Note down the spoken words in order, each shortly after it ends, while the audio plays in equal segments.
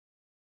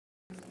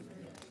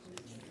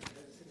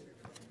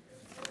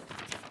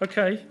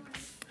Okay,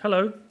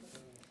 hello,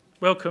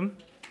 welcome,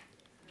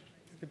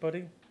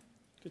 everybody.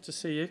 Good to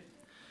see you.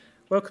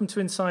 Welcome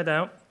to Inside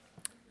Out,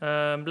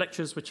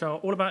 lectures which are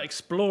all about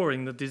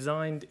exploring the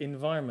designed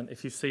environment,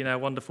 if you've seen our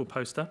wonderful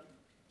poster.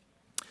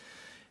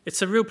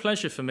 It's a real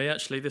pleasure for me,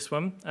 actually, this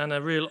one, and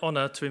a real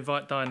honour to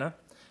invite Dinah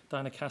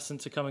Casson,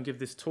 to come and give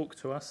this talk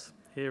to us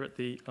here at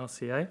the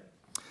RCA.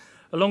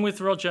 Along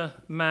with Roger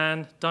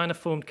Mann, Dinah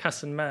formed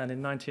Casson Mann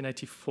in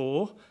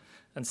 1984,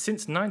 and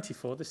since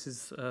 94, this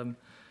is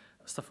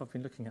stuff I've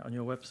been looking at on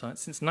your website,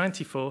 since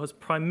 94 has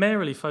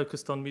primarily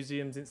focused on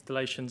museums,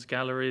 installations,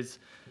 galleries,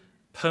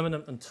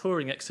 permanent and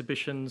touring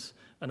exhibitions,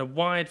 and a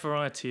wide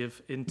variety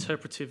of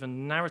interpretive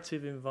and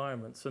narrative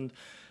environments. And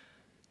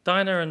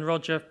Dinah and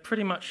Roger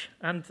pretty much,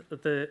 and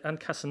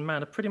Casson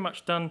Mann, have pretty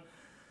much done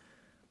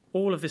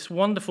all of this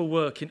wonderful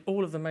work in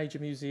all of the major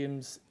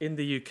museums in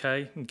the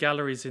UK, and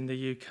galleries in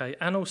the UK,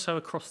 and also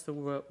across the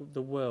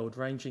world,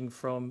 ranging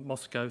from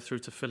Moscow through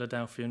to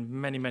Philadelphia and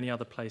many, many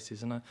other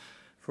places. And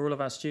for all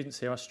of our students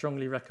here, I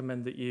strongly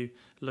recommend that you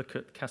look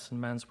at Casson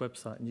Mann's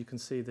website, and you can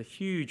see the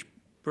huge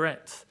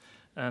breadth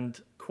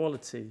and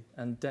quality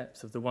and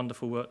depth of the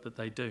wonderful work that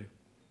they do.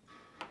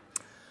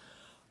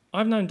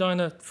 I've known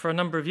Dinah for a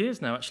number of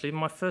years now, actually.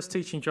 My first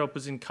teaching job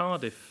was in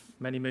Cardiff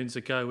many moons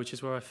ago, which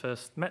is where I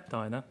first met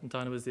Dinah, and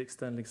Dinah was the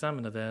external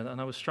examiner there, and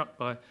I was struck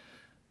by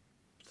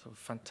sort of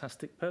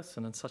fantastic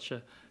person and such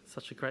a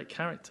great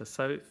character.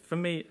 So for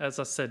me, as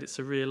I said, it's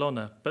a real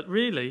honour. But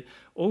really,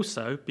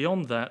 also,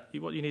 beyond that,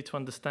 what you need to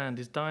understand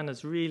is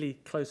Dinah's really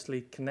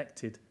closely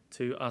connected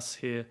to us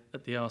here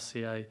at the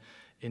RCA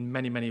in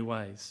many, many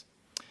ways.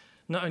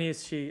 Not only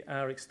is she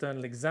our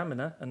external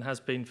examiner, and has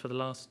been for the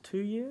last 2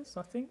 years,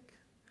 I think,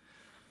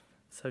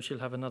 so she'll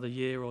have another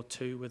year or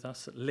two with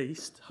us at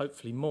least,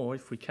 hopefully more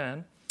if we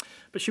can.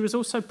 But she was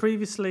also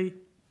previously,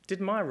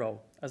 did my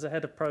role as a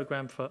head of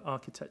programme for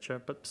architecture,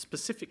 but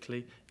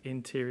specifically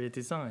interior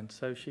design.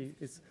 So she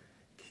is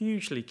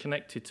hugely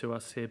connected to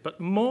us here. But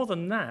more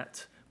than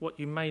that, what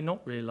you may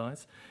not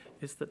realise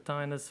is that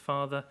Dinah's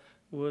father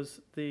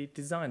was the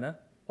designer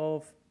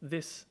of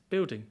this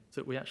building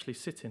that we actually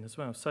sit in as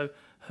well. So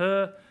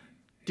her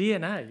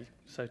DNA,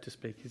 so to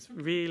speak, is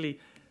really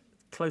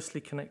closely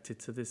connected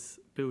to this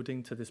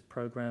building, to this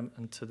programme,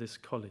 and to this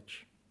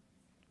college.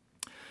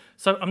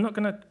 So I'm not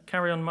going to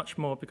carry on much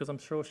more because I'm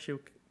sure she'll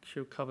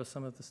cover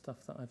some of the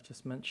stuff that I've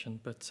just mentioned,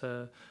 but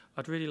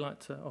I'd really like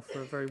to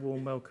offer a very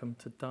warm welcome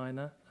to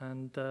Dinah,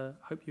 and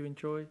hope you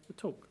enjoy the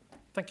talk.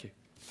 Thank you.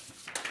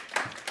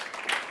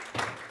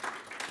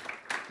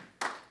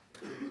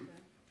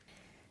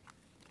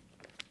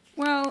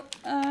 Well,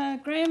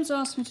 Graham's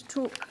asked me to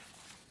talk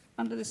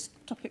under this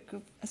topic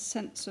of a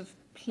sense of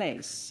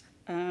place,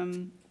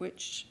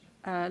 which,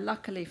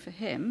 luckily for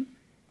him,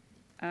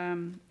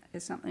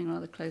 is something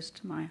rather close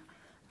to my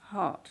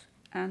heart.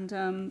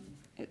 And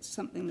it's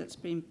something that's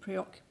been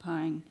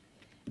preoccupying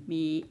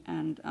me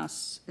and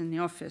us in the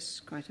office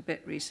quite a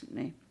bit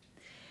recently.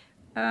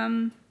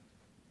 I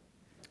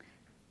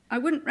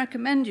wouldn't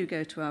recommend you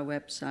go to our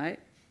website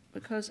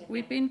because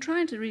we've been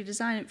trying to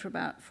redesign it for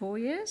about 4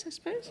 years, I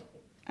suppose.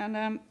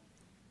 And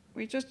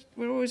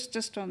we're always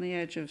just on the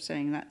edge of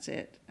saying that's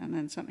it, and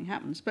then something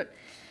happens. But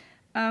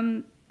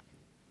I'll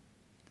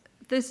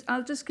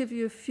just give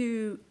you a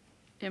few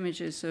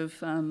images of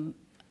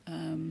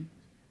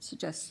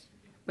suggest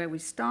where we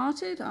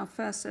started, our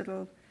first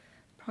little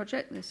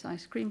project, this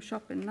ice cream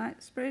shop in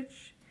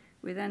Knightsbridge.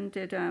 We then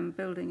did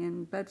building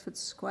in Bedford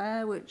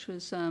Square, which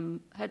was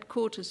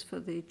headquarters for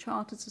the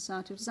Chartered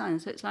Society of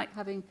Designers. So it's like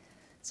having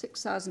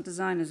 6,000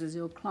 designers as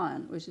your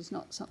client, which is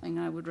not something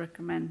I would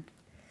recommend.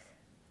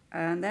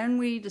 And then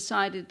we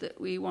decided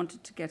that we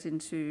wanted to get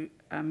into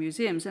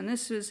museums, and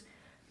this was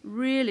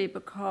really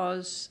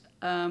because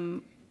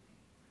in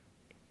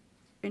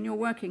your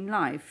working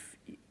life,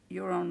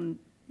 you're on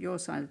your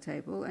side of the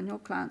table and your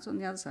client's on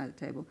the other side of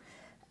the table.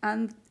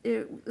 And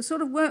the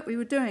sort of work we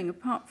were doing,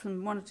 apart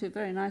from 1 or 2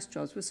 very nice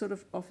jobs, was sort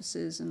of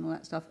offices and all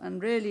that stuff.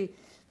 And really,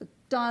 the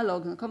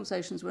dialogue and the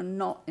conversations were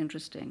not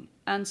interesting.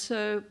 And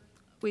so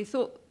we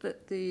thought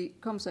that the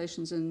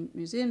conversations in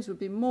museums would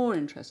be more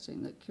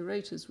interesting, that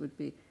curators would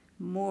be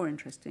more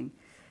interesting.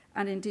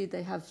 And indeed,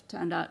 they have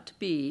turned out to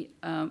be,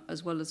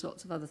 as well as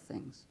lots of other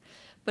things.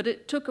 But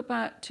it took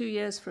about 2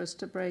 years for us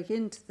to break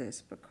into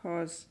this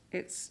because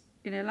it's,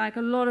 like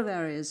a lot of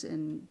areas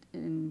in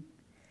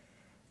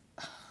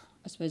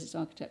I suppose it's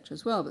architecture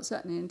as well, but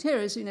certainly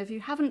interiors, if you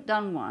haven't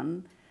done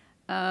one,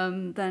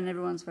 then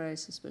everyone's very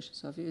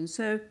suspicious of you. And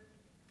so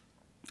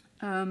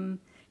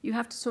you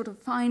have to sort of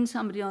find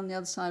somebody on the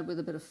other side with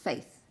a bit of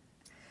faith.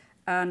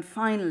 And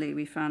finally,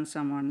 we found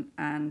someone,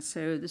 and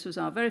so this was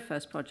our very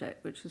first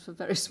project, which was for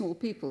very small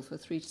people, for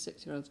 3 to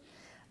 6-year-olds,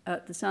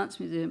 at the Science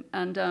Museum.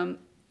 And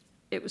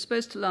it was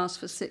supposed to last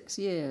for 6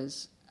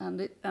 years,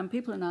 and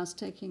people are now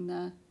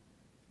taking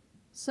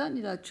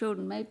certainly their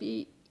children,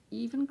 maybe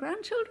even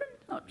grandchildren,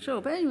 not sure,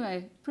 but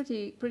anyway,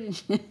 pretty,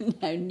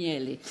 no,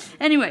 nearly.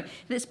 Anyway,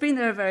 it's been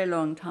there a very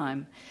long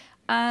time.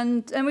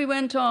 And then we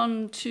went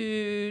on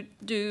to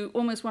do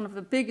almost one of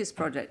the biggest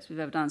projects we've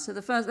ever done. So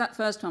that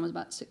first one was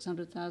about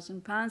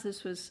 £600,000.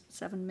 This was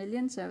 7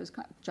 million, so it was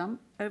quite a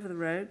jump over the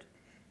road.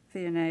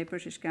 V&A,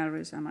 British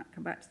Galleries, I might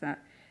come back to that.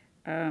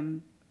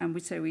 And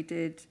we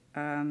did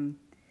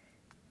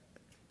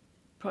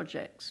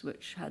projects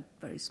which had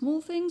very small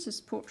things,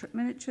 as portrait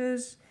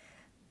miniatures,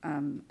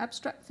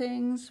 abstract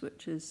things,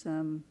 which is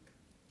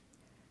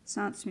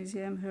Science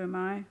Museum, Who Am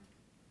I?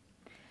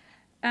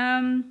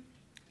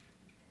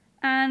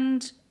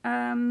 And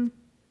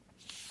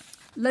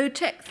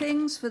low-tech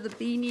things for the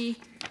Beanie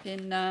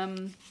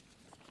in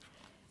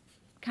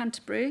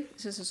Canterbury.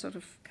 This is a sort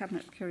of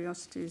Cabinet of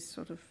Curiosities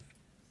sort of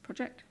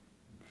project.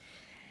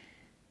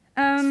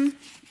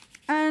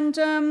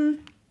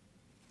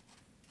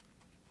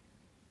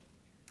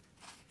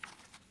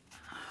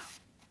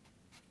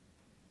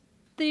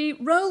 The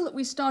role that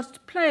we started to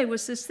play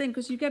was this thing,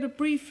 because you get a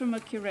brief from a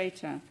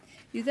curator.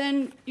 You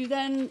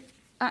then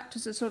act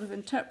as a sort of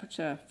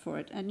interpreter for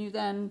it, and you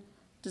then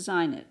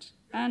design it.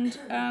 And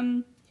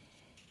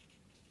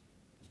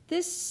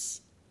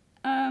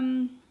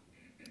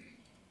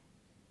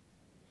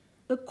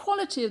the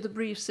quality of the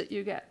briefs that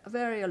you get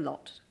vary a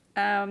lot.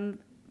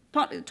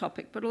 Partly the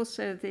topic, but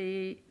also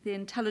the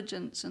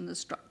intelligence and the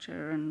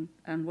structure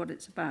and what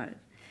it's about.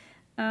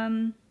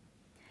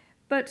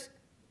 But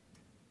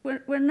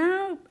we're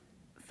now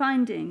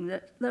finding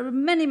that there are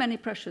many, many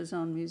pressures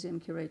on museum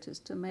curators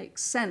to make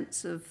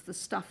sense of the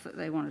stuff that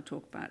they want to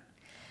talk about.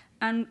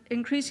 And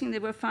increasingly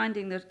we're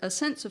finding that a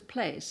sense of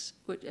place,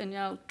 and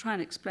I'll try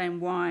and explain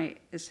why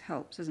this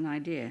helps as an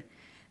idea,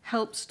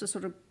 helps to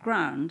sort of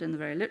ground, in the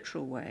very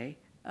literal way,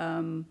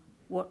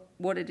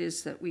 what it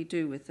is that we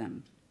do with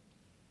them.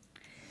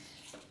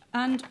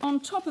 And on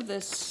top of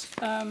this,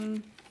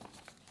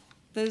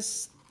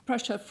 there's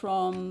pressure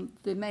from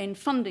the main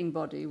funding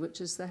body, which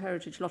is the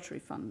Heritage Lottery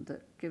Fund,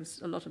 that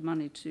gives a lot of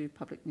money to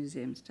public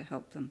museums to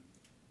help them.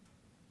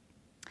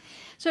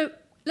 So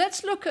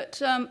let's look at,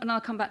 and I'll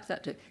come back to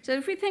that too. So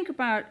if we think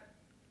about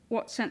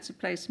what sense of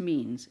place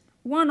means,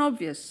 one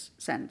obvious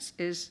sense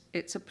is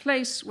it's a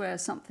place where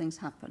something's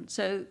happened.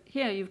 So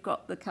here you've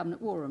got the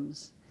Cabinet War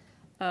Rooms,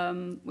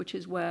 which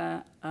is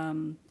where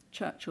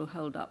Churchill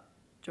held up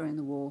during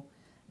the war.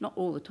 Not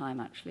all the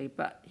time, actually,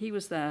 but he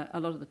was there a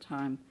lot of the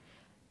time.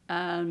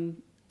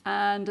 And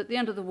at the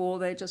end of the war,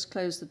 they just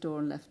closed the door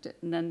and left it,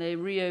 and then they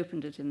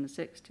reopened it in the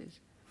 60s.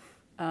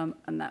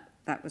 And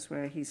that was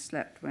where he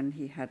slept when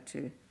he had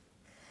to.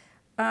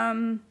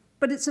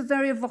 But it's a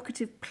very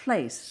evocative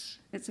place.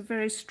 It's a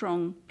very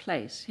strong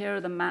place. Here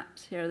are the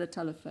maps, here are the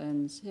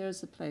telephones,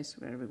 here's the place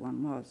where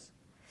everyone was.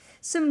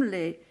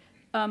 Similarly,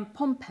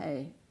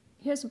 Pompeii,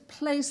 here's a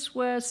place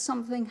where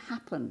something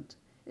happened.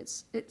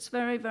 It's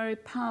very, very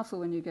powerful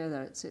when you go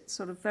there. It's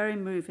sort of very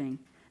moving.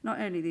 Not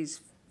only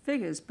these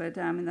figures, but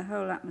the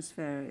whole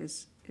atmosphere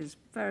is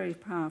very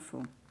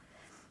powerful.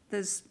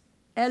 There's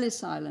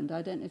Ellis Island.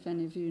 I don't know if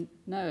any of you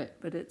know it,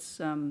 but it's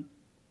in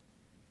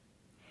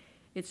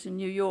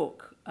New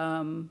York,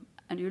 and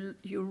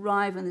you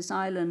arrive on this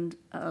island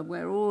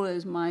where all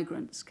those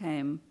migrants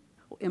came,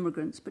 or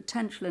immigrants,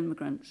 potential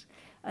immigrants,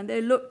 and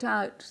they looked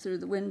out through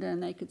the window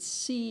and they could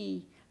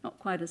see, not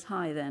quite as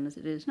high then as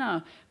it is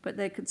now, but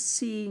they could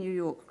see New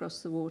York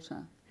across the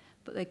water.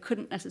 But they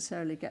couldn't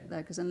necessarily get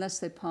there, because unless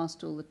they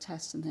passed all the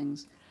tests and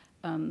things,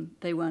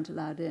 they weren't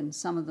allowed in.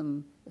 Some of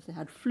them, if they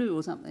had flu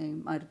or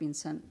something, might have been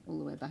sent all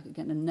the way back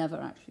again and never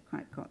actually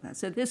quite got there.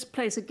 So this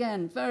place,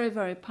 again, very,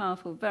 very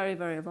powerful, very,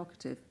 very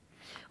evocative.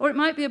 Or it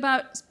might be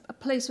about a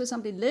place where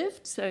somebody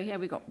lived. So here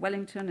we've got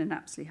Wellington and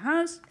Apsley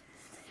House.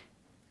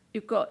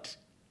 You've got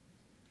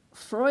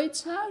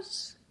Freud's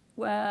house,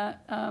 where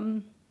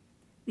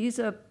these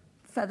are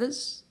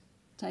feathers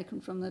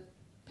taken from the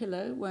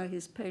pillow where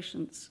his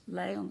patients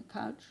lay on the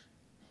couch.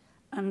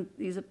 And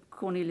these are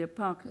Cornelia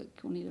Parker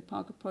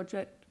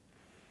project.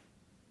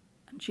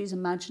 And she's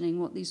imagining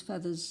what these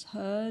feathers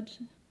heard,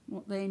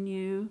 what they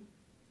knew,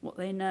 what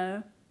they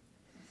know.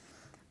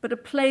 But a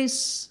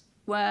place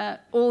where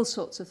all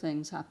sorts of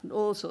things happened,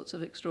 all sorts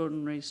of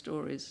extraordinary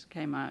stories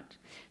came out.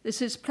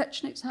 This is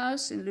Plechnik's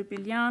house in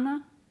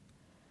Ljubljana,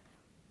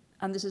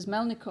 and this is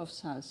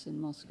Melnikov's house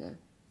in Moscow.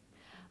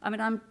 I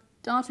mean, I'm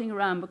darting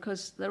around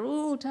because they're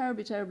all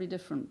terribly, terribly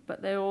different,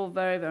 but they're all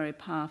very, very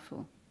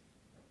powerful.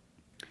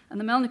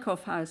 And the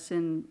Melnikov house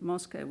in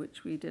Moscow,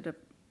 which we did a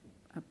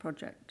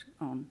project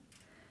on,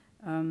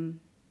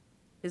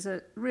 is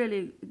a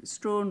really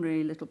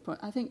extraordinary little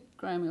project. I think,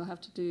 Graham, you'll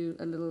have to do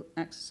a little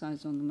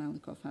exercise on the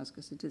Melnikov house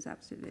because it is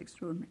absolutely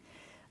extraordinary.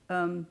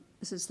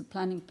 This is the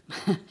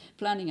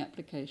planning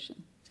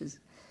application.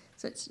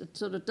 So it's a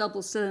sort of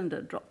double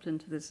cylinder dropped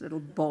into this little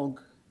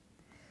bog.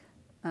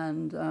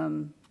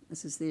 And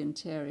this is the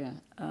interior.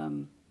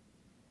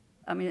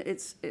 I mean,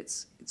 it's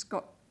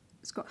got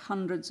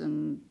hundreds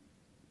and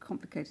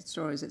complicated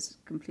stories. It's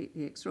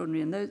completely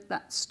extraordinary. And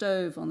that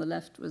stove on the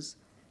left was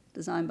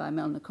designed by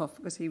Melnikov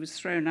because he was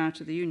thrown out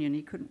of the union.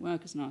 He couldn't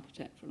work as an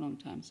architect for a long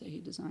time, so he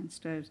designed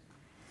stoves.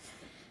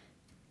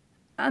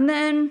 And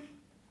then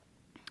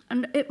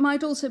And it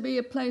might also be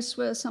a place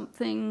where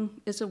something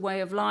is a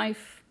way of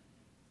life.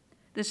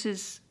 This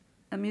is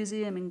a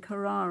museum in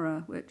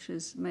Carrara, which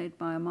is made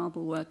by a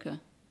marble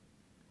worker.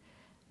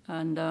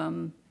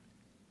 And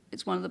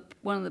it's one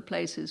of the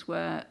places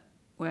where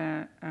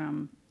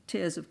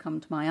tears have come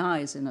to my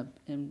eyes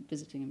in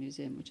visiting a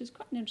museum, which is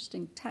quite an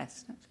interesting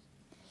test, actually.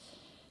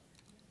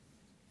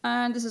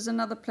 And this is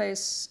another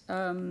place,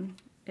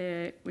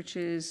 which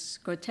is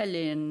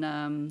Goitelli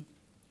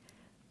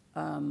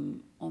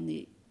on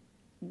the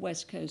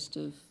west coast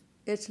of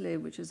Italy,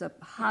 which is a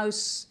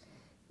house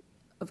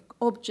of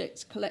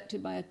objects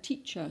collected by a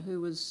teacher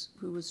who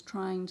was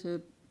trying to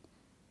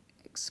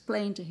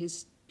explain to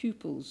his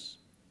pupils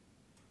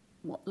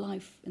what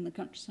life in the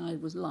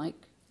countryside was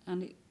like,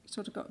 and it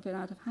sort of got a bit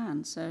out of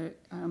hand. So,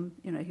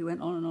 he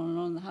went on and on and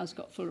on, and the house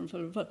got fuller and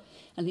fuller and fuller,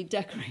 and he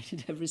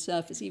decorated every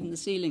surface, even the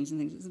ceilings and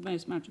things. It's the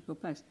most magical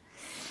place.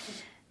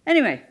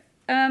 Anyway,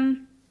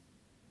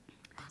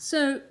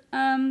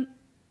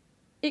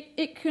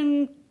 it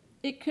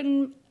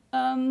can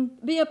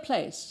be a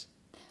place,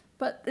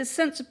 but this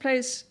sense of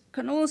place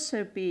can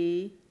also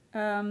be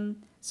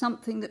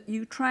something that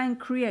you try and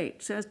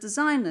create. So as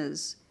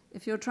designers,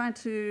 if you're trying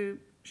to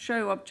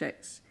show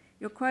objects,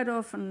 you're quite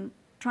often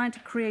trying to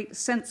create a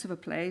sense of a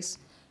place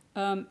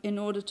in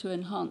order to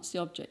enhance the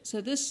object.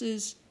 So this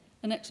is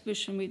an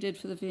exhibition we did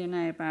for the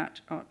V&A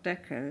about Art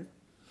Deco.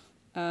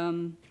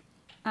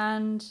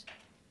 And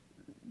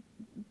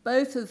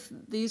both of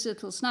these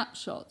little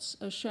snapshots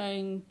are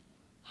showing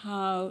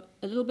how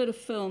a little bit of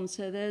film,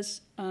 so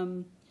there's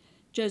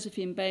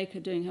Josephine Baker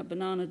doing her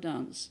banana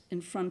dance in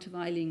front of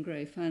Eileen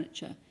Gray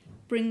furniture,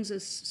 brings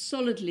us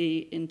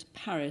solidly into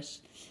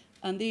Paris.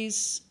 And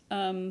these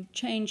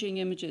changing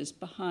images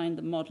behind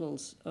the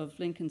models of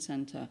Lincoln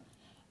Center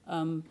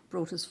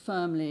brought us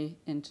firmly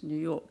into New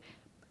York.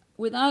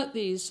 Without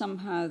these,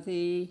 somehow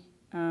the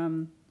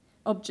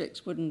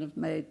objects wouldn't have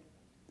made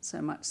so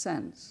much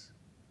sense.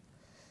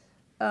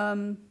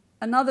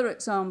 Another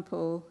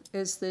example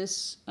is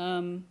this,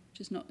 which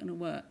is not going to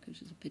work,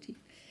 which is a pity,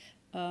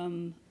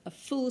 a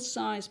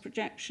full-size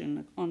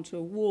projection onto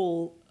a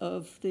wall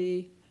of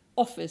the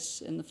office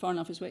in the Foreign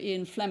Office where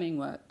Ian Fleming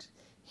worked.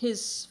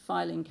 His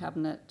filing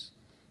cabinet,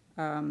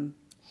 maybe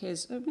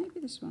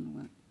this one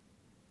will work.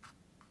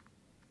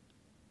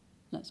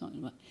 No, it's not going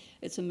to work.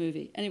 It's a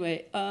movie.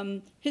 Anyway,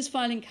 his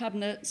filing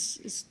cabinets,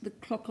 is the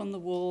clock on the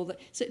wall.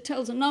 So it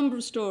tells a number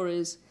of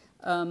stories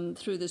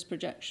through this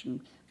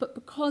projection. But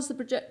because the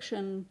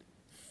projection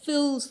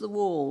fills the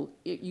wall,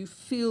 you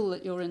feel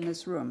that you're in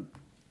this room.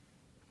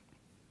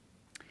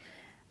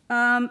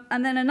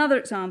 And then another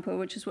example,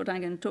 which is what I'm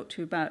going to talk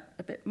to you about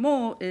a bit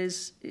more,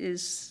 is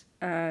it's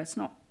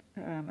not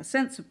a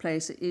sense of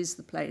place, it is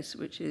the place,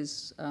 which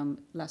is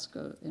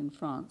Lascaux in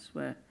France,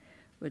 where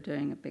we're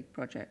doing a big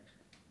project.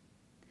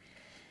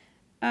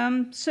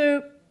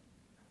 So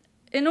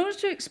in order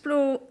to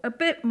explore a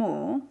bit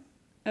more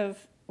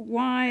of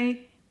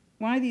why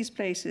these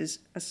places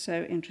are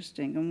so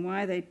interesting and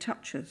why they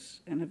touch us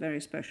in a very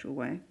special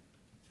way,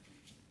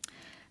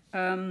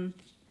 I'm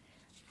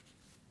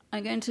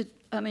going to,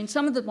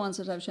 some of the ones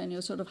that I've shown you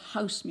are sort of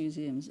house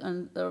museums,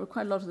 and there are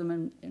quite a lot of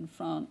them in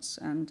France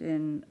and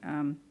in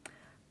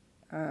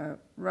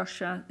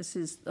Russia. This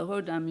is the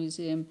Rodin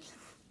Museum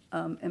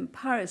in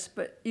Paris,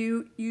 but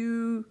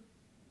you're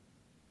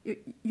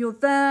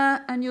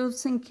there and you're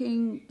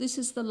thinking, this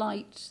is the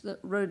light that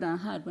Rodin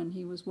had when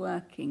he was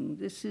working.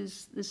 This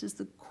is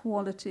the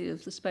quality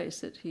of the space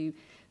that he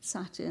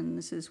sat in.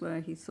 This is where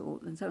he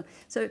thought, and so on.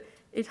 So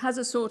it has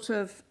a sort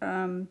of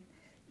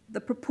the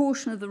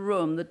proportion of the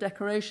room, the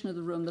decoration of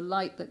the room, the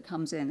light that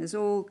comes in is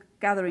all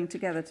gathering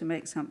together to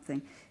make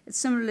something. It's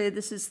similarly,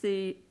 this is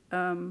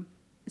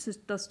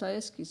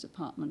Dostoevsky's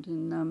apartment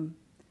in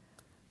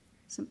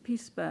St.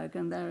 Petersburg,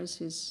 and there is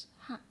his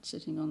hat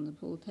sitting on the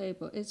pool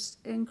table. It's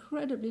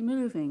incredibly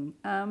moving,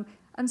 and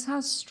how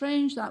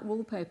strange that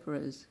wallpaper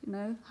is,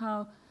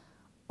 how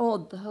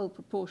odd the whole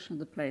proportion of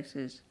the place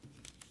is.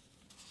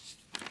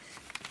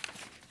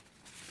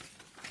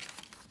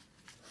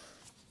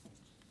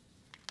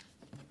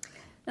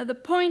 Now the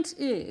point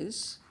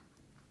is,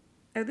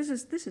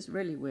 this is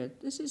really weird.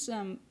 This is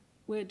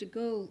where de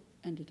Gaulle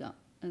ended up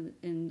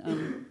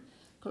in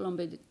Colombe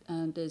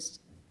des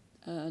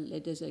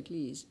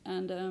Églises,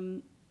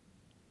 and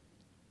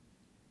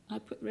I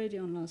put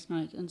radio on last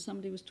night, and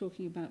somebody was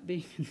talking about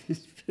being in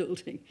this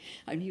building,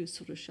 and he was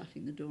sort of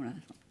shutting the door, and I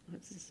thought, oh,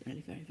 this is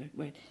really very, very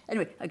weird.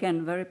 Anyway, again,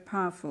 a very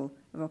powerful,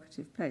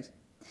 evocative place.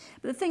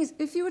 But the thing is,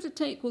 if you were to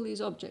take all these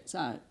objects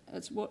out,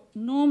 that's what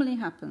normally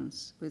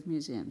happens with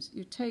museums.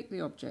 You take the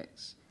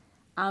objects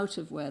out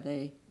of where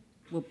they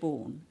were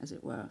born, as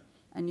it were,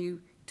 and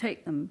you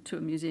take them to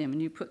a museum and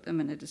you put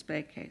them in a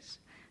display case.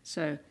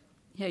 So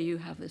here you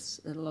have this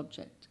little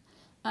object.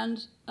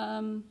 And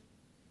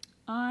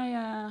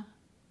I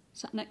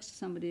sat next to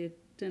somebody at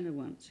dinner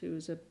once who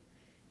was a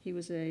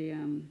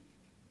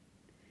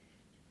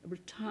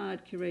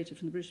retired curator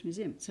from the British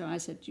Museum. So I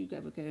said, do you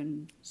ever go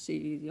and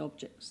see the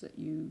objects that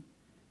you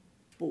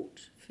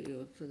bought for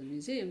the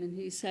museum? And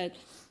he said,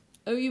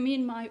 oh, you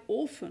mean my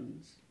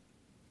orphans?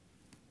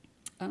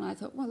 And I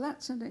thought, well,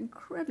 that's an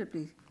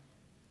incredibly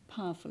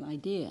powerful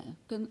idea.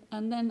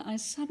 And then I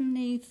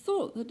suddenly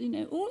thought that,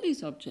 all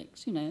these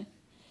objects,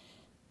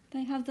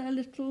 they have their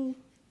little...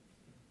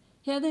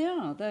 Here they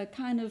are. They're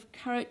kind of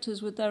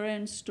characters with their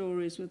own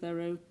stories, with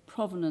their own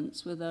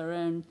provenance, with their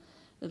own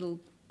little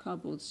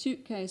cardboard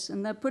suitcase,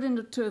 and they're put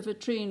into a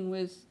vitrine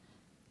with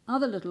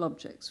other little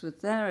objects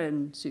with their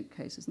own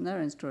suitcases and their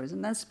own stories,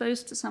 and they're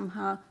supposed to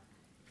somehow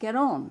get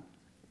on.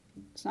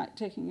 It's like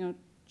taking your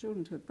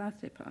children to a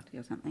birthday party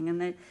or something, and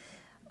they,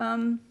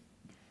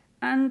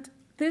 and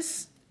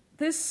this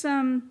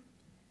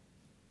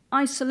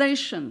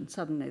isolation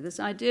suddenly, this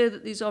idea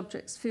that these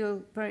objects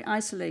feel very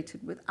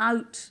isolated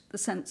without the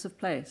sense of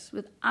place,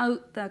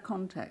 without their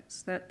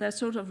context, they're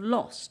sort of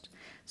lost.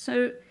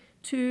 So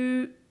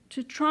to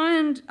try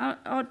and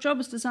our job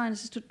as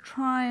designers is to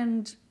try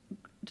and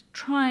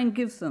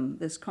give them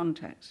this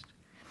context.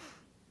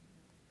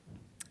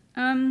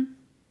 But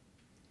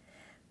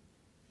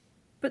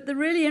the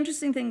really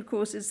interesting thing, of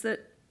course, is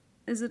that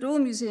all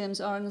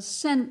museums are, in a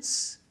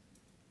sense,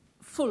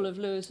 full of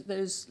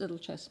those little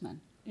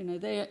chessmen.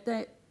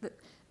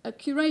 A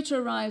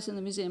curator arrives in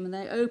the museum and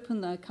they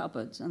open their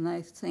cupboards and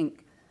they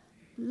think,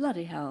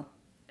 bloody hell,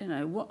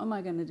 what am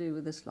I going to do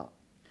with this lot?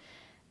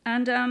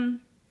 And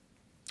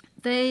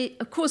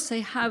of course,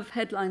 they have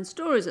headline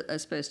stories that they're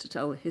supposed to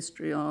tell the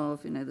history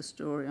of, the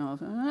story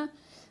of,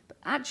 but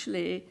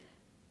actually,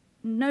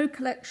 no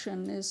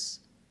collection is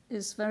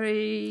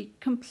very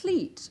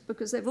complete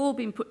because they've all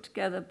been put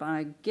together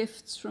by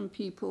gifts from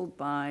people,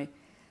 by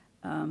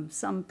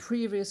some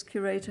previous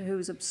curator who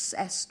was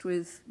obsessed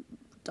with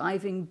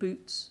diving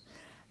boots,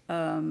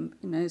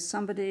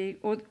 somebody,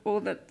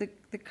 or that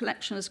the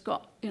collection has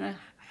got,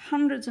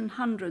 hundreds and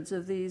hundreds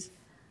of these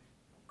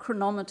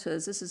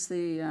chronometers. This is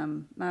the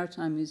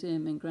Maritime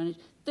Museum in Greenwich.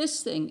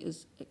 This thing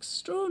is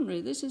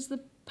extraordinary. This is the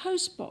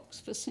post box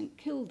for St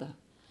Kilda.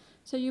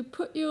 So you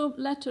put your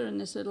letter in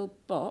this little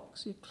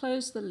box, you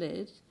close the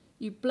lid,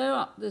 you blow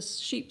up this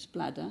sheep's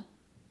bladder,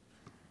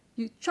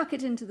 you chuck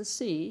it into the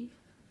sea,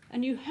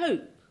 and you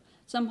hope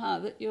somehow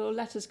that your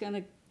letter's going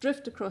to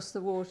drift across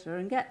the water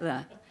and get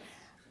there.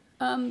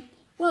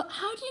 Well,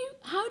 how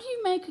do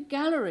you make a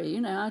gallery,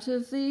 out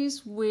of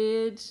these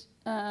weird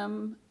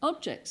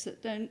objects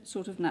that don't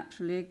sort of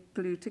naturally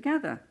glue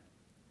together?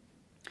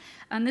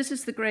 And this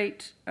is the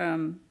great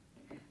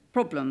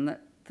problem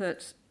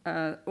that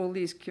all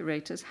these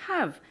curators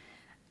have.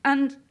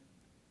 And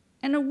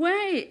in a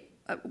way,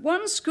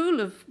 one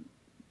school of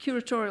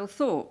curatorial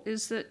thought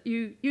is that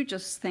you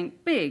just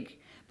think big,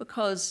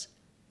 because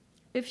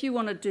if you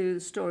want to do the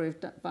story of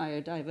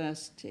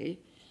biodiversity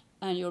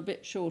and you're a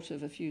bit short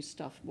of a few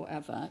stuff,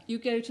 whatever, you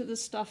go to the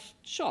stuff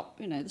shop,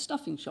 the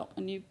stuffing shop,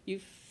 and you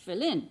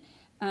fill in.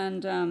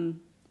 And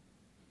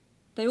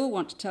they all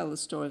want to tell the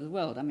story of the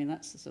world. I mean,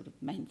 that's the sort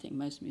of main thing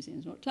most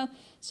museums want to tell.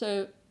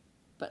 So,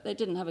 but they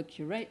didn't have a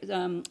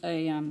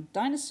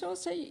dinosaur,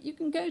 so you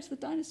can go to the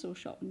dinosaur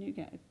shop and you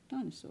get a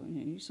dinosaur.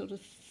 You sort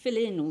of fill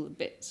in all the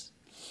bits.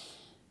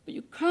 But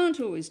you can't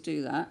always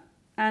do that.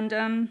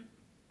 And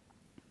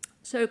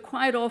so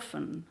quite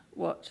often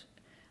what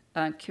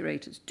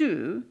curators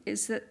do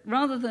is that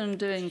rather than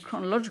doing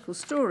chronological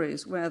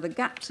stories where the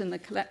gaps in the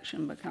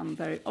collection become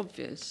very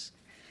obvious,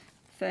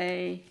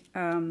 they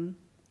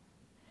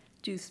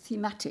do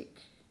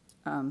thematic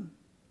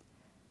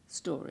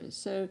stories.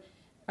 So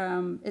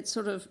it's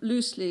sort of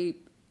loosely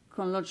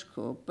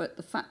chronological, but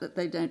the fact that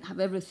they don't have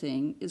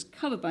everything is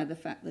covered by the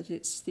fact that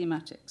it's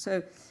thematic.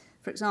 So,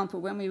 for example,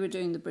 when we were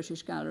doing the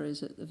British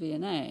galleries at the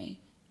V&A,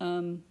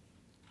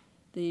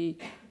 the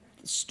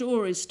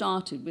story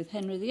started with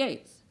Henry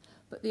VIII,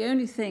 but the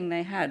only thing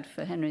they had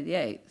for Henry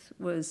VIII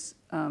was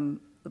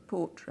the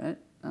portrait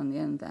on the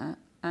end there,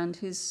 and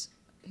his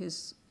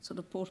sort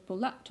of portable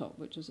laptop,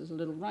 which was a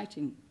little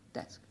writing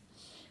desk.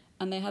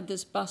 And they had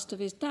this bust of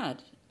his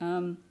dad.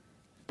 And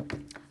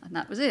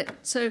that was it.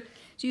 So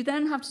you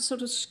then have to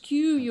sort of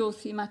skew your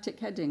thematic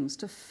headings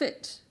to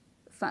fit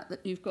the fact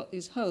that you've got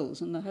these holes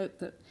and the hope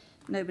that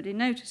nobody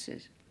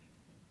notices.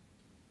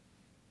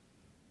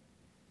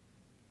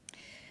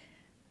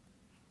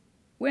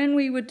 When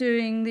we were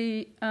doing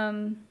the,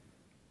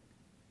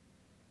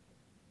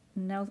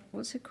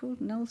 what's it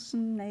called?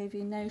 Nelson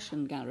Navy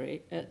Nation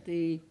Gallery at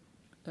the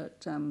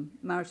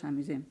Maritime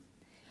Museum.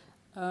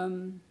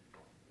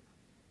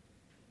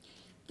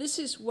 This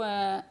is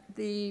where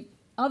the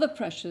other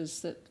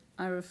pressures that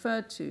I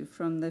referred to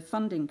from the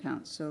Funding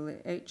Council, the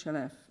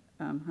HLF,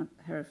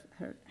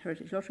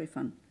 Heritage Lottery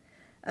Fund,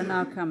 are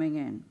now coming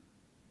in.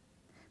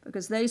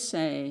 Because they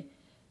say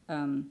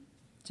to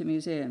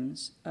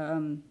museums,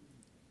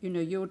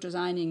 you're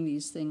designing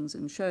these things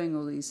and showing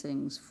all these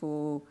things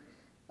for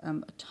a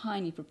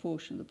tiny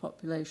proportion of the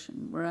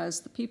population,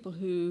 whereas the people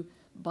who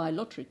buy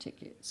lottery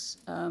tickets,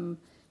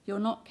 you're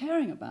not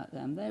caring about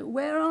them.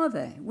 Where are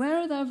they? Where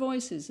are their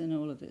voices in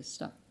all of this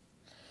stuff?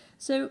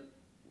 So,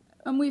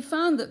 and we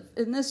found that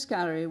in this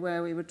gallery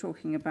where we were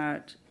talking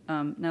about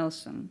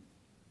Nelson,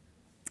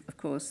 of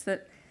course,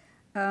 that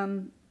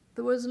there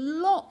was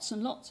lots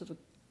and lots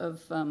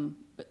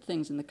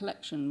things in the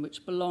collection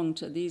which belong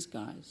to these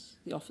guys,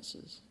 the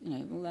officers. You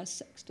know, all their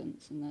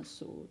sextants and their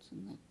swords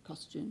and their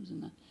costumes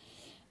and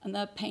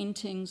their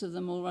paintings of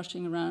them all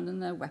rushing around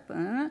and their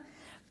weapons.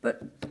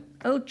 But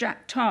old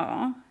Jack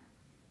Tar,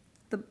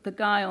 the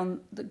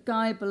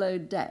guy below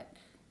deck,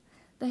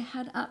 they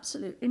had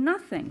absolutely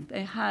nothing.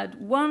 They had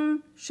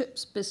one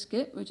ship's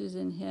biscuit, which is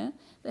in here.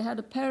 They had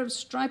a pair of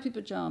stripy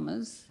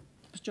pajama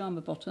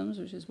bottoms,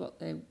 which is what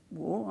they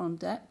wore on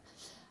deck.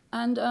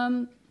 And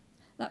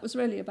that was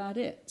really about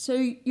it.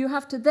 So you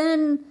have to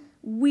then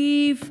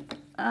weave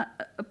a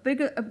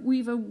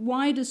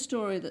wider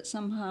story that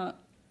somehow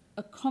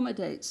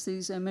accommodates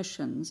these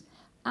omissions,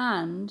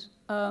 and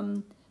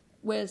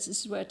this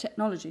is where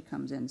technology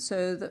comes in.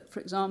 So that,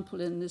 for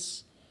example, in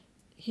this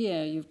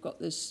here, you've got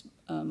this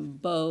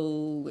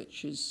bowl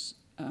which is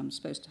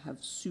supposed to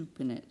have soup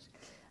in it,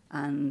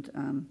 and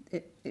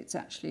it's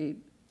actually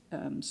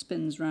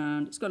spins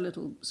round. It's got a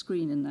little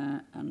screen in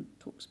there and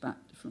talks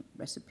about different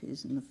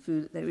recipes and the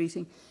food that they're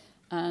eating.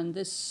 And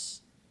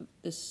this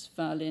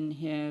violin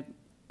here,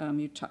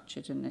 you touch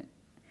it and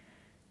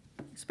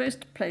it's supposed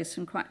to play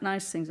some quite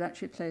nice things. It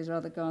actually plays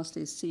rather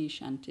ghastly sea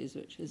shanties,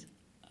 which is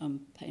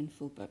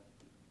painful. But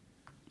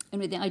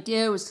anyway, the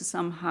idea was to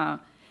somehow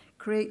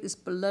create this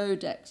below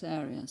decks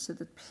area. So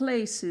the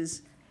place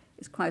is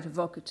quite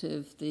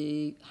evocative.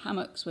 The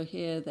hammocks were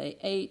here, they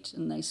ate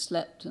and they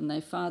slept and they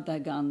fired their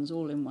guns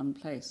all in one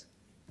place.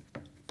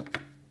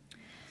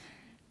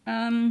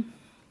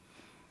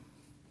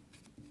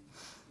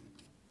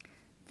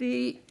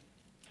 The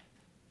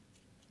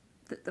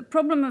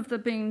problem of there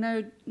being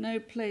no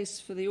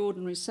place for the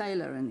ordinary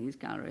sailor in these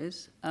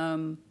galleries,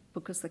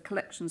 because the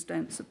collections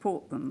don't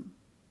support them,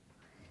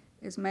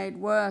 is made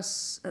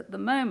worse at the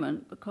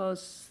moment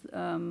because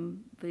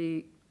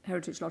the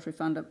Heritage Lottery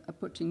Fund are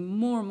putting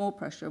more and more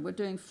pressure. We're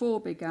doing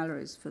 4 big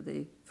galleries for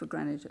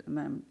Greenwich at the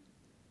moment.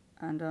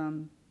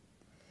 And,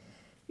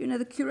 you know,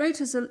 the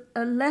curators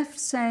are left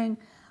saying,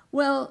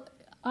 well,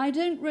 I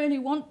don't really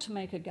want to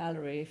make a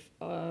gallery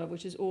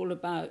which is all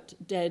about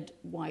dead,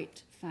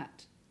 white,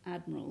 fat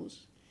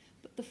admirals.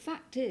 But the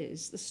fact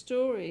is, the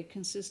story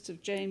consists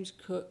of James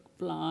Cook,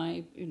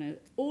 Bligh, you know,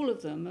 all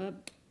of them are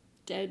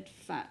dead,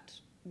 fat,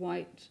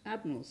 white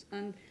admirals.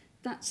 And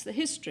that's the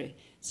history.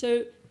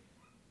 So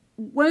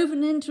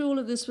woven into all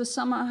of this was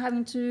somehow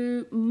having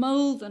to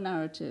mould the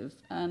narrative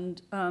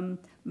and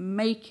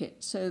make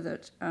it so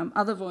that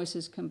other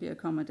voices can be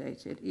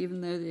accommodated, even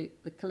though the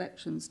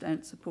collections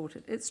don't support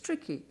it. It's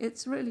tricky.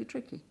 It's really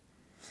tricky.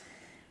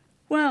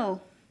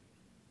 Well,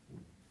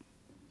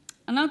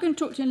 I'm now going to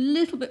talk to you in a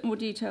little bit more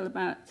detail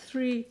about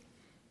three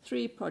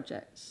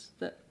projects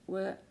that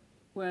where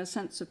a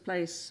sense of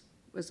place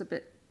was a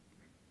bit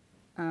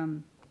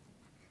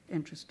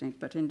interesting,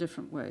 but in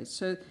different ways.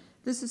 So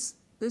this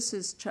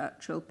is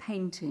Churchill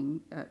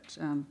painting at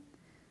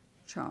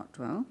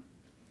Chartwell.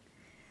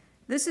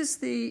 This is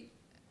the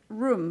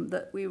room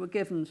that we were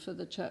given for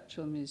the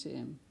Churchill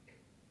Museum,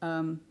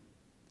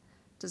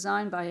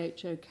 designed by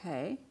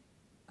HOK.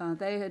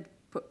 They had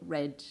put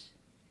red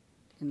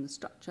in the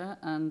structure,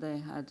 and they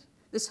had...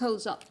 This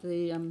holds up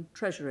the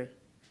treasury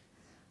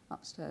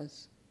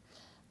upstairs.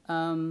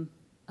 And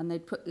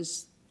they'd put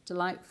this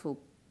delightful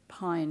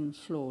pine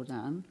floor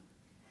down,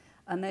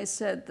 and they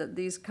said that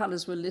these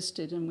colours were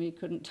listed and we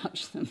couldn't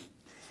touch them.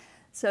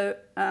 So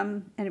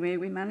anyway,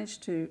 we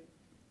managed to...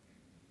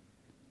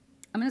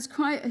 I mean, it's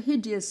quite a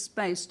hideous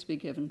space to be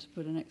given to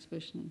put an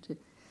exhibition into.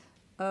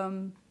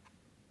 I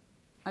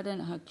don't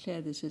know how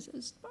clear this is.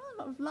 It's quite a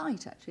lot of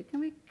light, actually. Can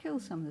we kill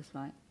some of this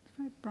light? It's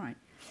very bright.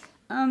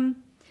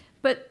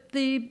 But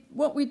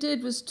what we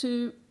did was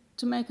to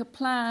make a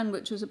plan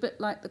which was a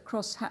bit like the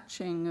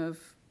cross-hatching of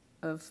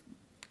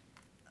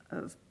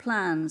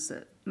plans,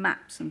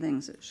 maps and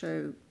things that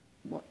show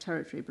what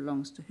territory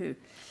belongs to who.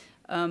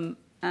 And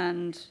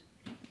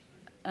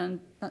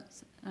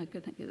that's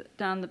good, thank you.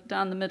 Down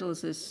the middle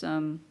is this,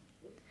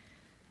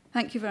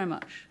 thank you very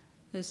much,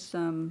 this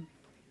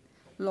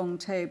long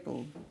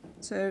table.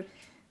 So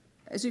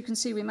as you can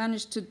see, we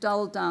managed to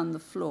dull down the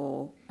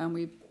floor and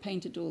we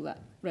painted all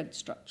that red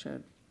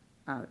structure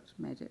out,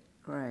 made it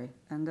grey.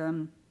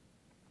 And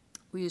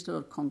we used a lot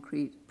of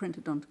concrete,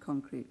 printed onto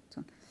concrete.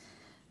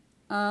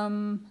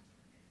 And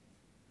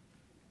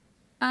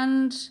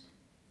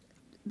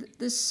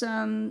this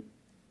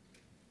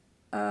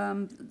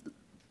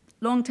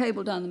long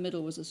table down the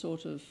middle was a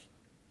sort of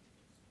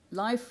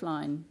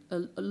lifeline,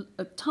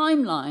 a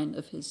timeline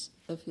of his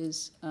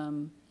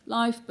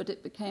life, but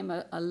it became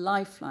a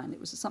lifeline. It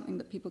was something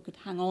that people could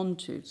hang on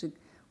to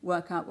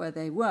work out where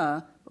they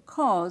were,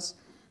 because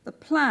the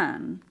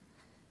plan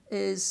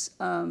is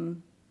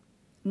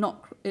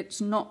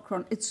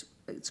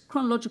it's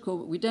chronological,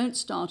 but we don't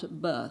start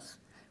at birth.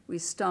 We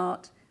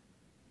start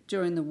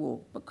during the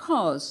war,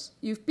 because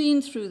you've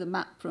been through the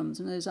map rooms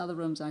and those other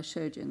rooms I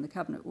showed you in the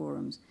cabinet war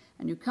rooms,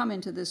 and you come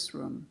into this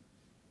room,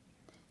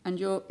 and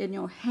you're in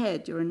your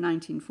head, you're in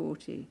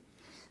 1940.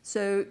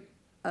 So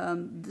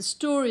the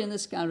story in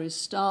this gallery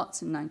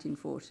starts in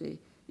 1940.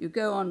 You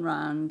go on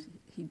round,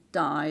 he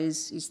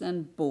dies, he's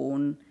then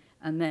born,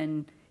 and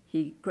then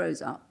he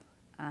grows up,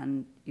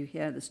 and you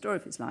hear the story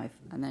of his life,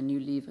 and then you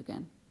leave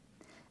again.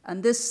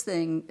 And this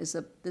thing is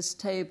this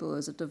table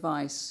is a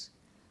device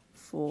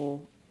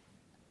for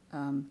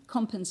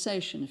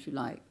compensation, if you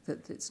like,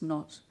 that it's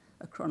not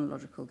a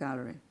chronological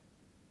gallery.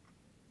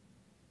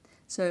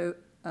 So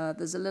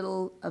there's a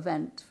little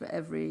event for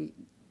every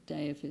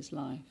day of his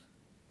life.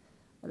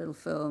 A little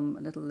film,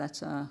 a little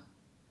letter,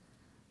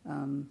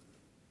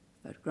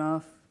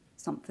 photograph,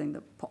 something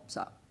that pops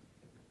up.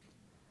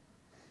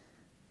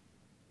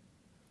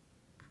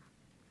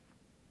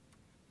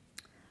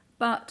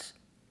 But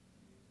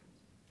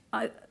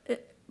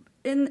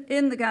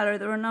in the gallery,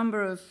 there are a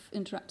number of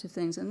interactive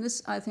things, and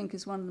this, I think,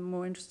 is one of the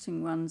more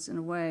interesting ones in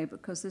a way,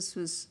 because this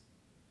was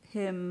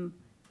him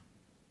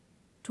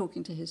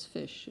talking to his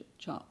fish at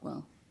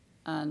Chartwell.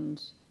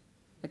 And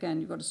again,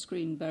 you've got a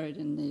screen buried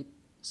in the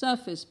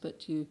surface,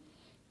 but you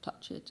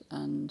touch it,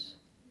 and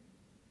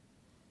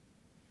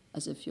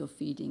as if you're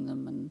feeding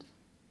them, and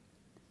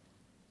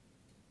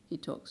he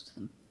talks to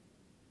them.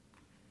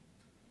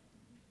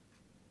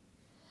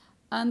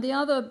 And the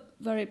other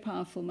very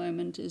powerful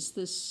moment is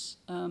this,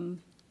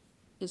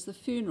 is the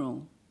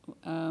funeral.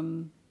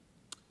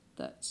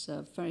 That's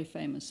a very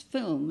famous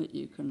film that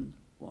you can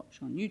watch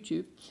on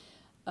YouTube.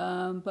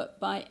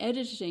 But by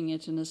editing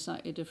it in a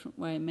slightly different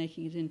way,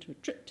 making it into a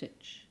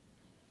triptych,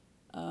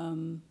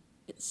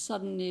 it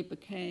suddenly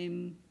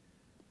became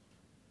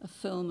a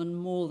film and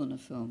more than a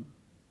film.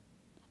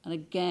 And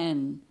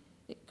again,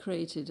 it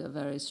created a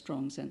very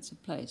strong sense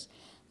of place.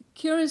 The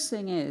curious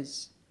thing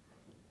is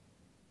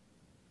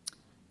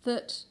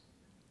that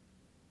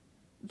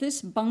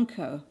this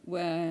bunker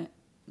where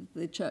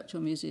the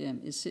Churchill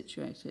Museum is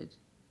situated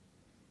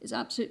is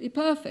absolutely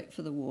perfect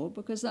for the war,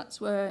 because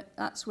that's where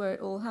it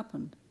all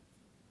happened.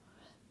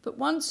 But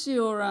once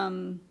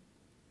you've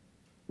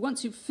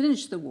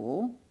finished the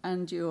war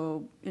and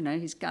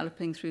he's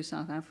galloping through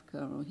South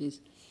Africa, or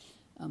he's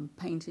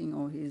painting,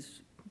 or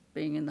he's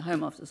being in the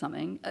Home Office or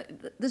something,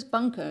 this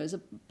bunker is a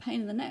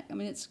pain in the neck. I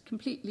mean, it's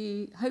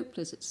completely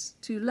hopeless. It's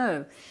too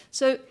low.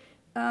 So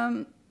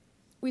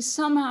we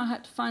somehow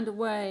had to find a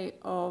way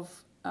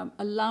of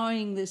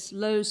allowing this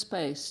low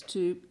space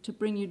to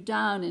bring you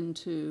down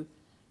into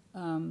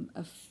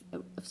a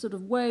sort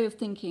of way of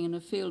thinking and a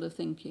field of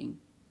thinking,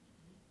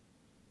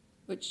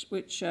 which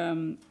was,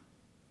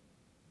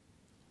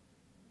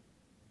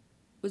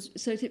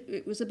 so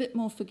it was a bit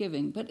more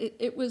forgiving, but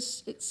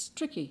it's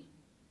tricky.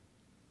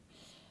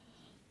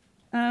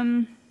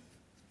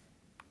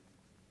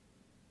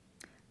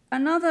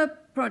 Another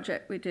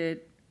project we did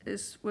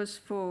was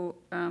for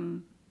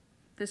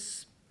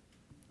this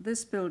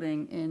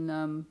building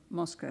in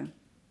Moscow,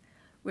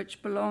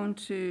 which belonged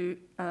to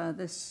the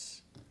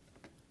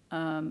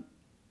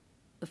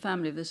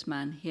family of this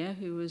man here,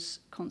 who was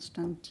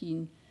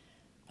Konstantin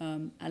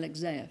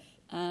Alexeyev.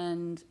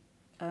 And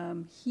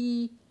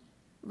he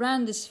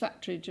ran this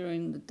factory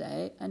during the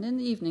day, and in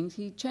the evenings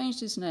he changed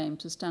his name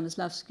to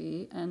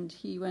Stanislavski, and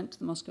he went to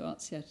the Moscow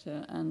Art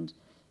Theatre, and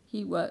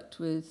he worked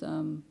with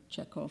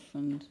Chekhov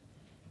and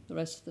the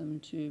rest of them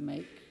to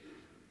make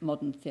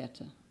modern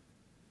theatre.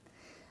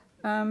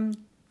 And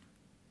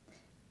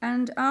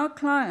our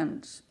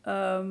client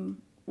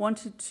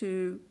wanted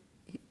to,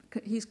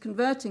 he's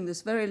converting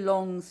this very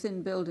long,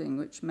 thin building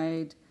which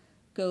made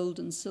gold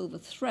and silver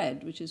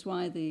thread, which is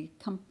why the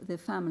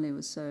family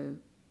was so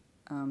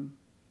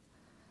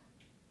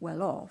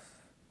well off.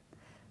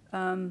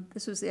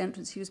 This was the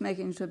entrance he was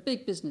making into a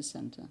big business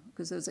centre,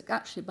 because there was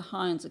actually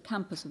behind a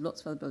campus of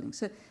lots of other buildings.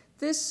 So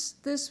this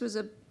was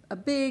a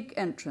big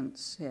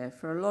entrance here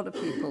for a lot of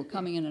people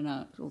coming in and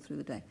out all through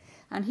the day.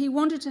 And he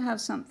wanted to have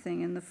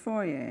something in the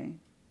foyer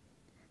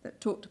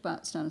that talked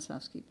about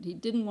Stanislavski, but he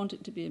didn't want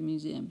it to be a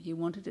museum. He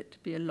wanted it to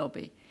be a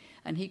lobby,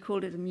 and he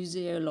called it a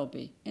museo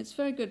lobby. It's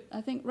very good.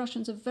 I think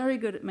Russians are very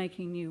good at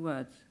making new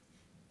words.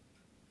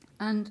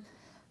 And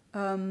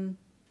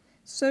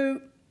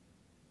so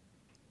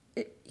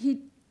the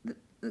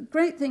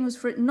great thing was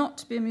for it not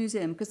to be a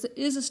museum, because there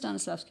is a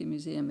Stanislavski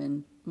museum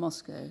in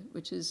Moscow,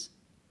 which is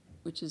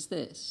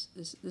this.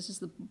 This is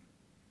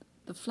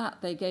the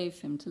flat they gave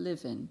him to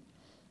live in.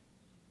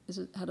 This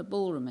had a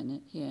ballroom in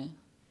it here.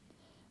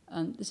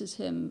 And this is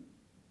him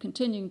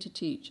continuing to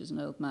teach as an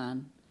old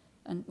man.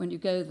 And when you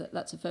go there,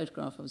 that's a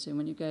photograph obviously, and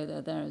when you go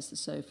there is the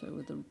sofa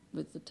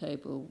with the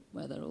table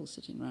where they're all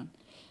sitting around.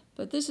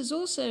 But this is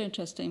also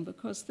interesting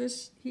because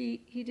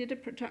he did a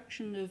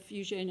production of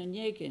Eugene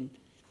Onegin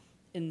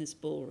in this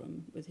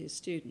ballroom with his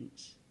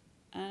students.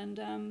 And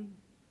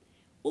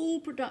all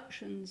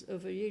productions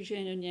of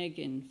Eugene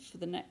Onegin for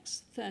the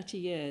next 30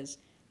 years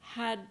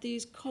had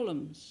these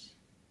columns,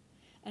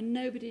 and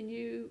nobody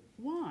knew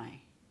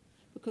why.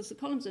 Because the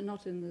columns are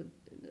not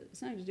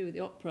it's nothing to do with the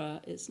opera,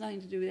 it's nothing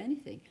to do with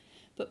anything.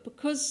 But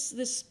because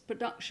this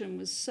production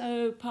was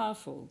so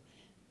powerful,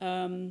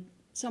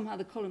 somehow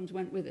the columns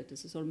went with it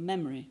as a sort of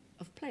memory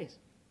of place.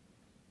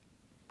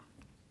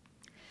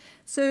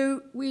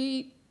 So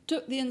we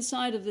took the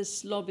inside of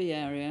this lobby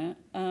area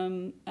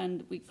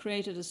and we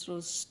created a sort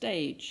of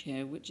stage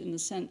here, which in the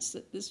sense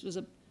that this was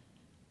a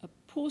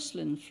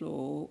porcelain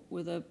floor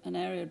with an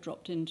area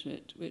dropped into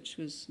it, which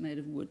was made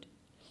of wood.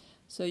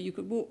 So you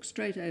could walk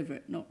straight over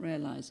it, not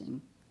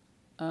realizing.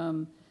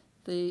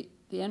 The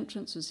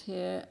entrance was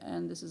here,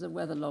 and this is a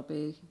weather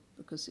lobby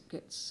because it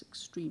gets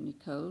extremely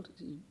cold,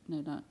 as you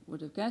no doubt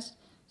would have guessed.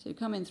 So you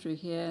come in through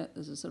here,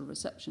 there's a sort of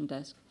reception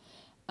desk,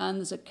 and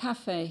there's a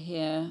cafe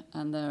here,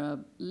 and there are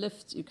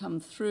lifts. You come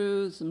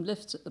through, some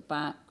lifts at the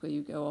back where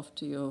you go off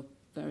to your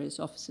various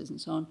offices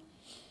and so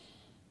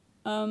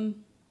on.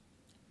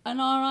 And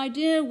our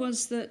idea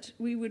was that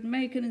we would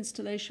make an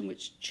installation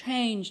which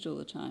changed all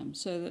the time,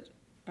 so that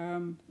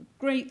the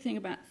great thing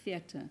about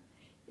theatre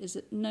is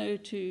that no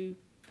two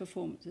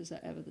performances are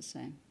ever the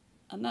same.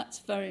 And that's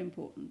very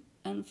important.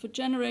 And for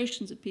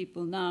generations of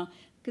people now,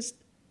 because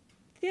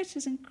theatre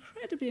is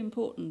incredibly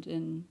important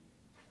in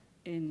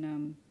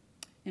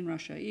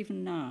Russia,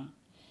 even now.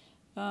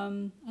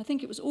 I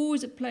think it was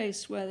always a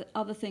place where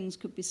other things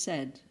could be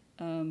said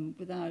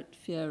without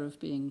fear of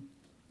being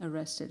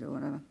arrested or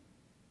whatever.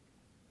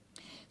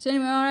 So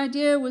anyway, our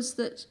idea was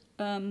that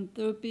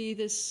there would be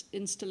this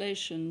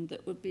installation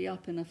that would be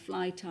up in a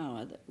fly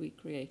tower that we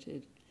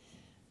created.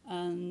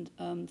 And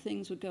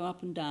things would go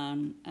up and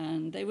down,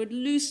 and they would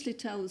loosely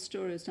tell the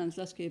story of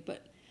Stanislavski,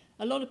 but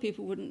a lot of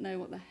people wouldn't know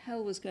what the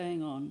hell was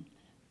going on.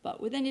 But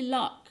with any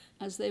luck,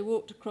 as they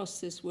walked across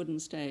this wooden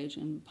stage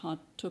and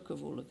partook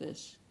of all of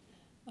this,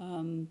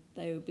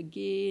 they would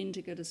begin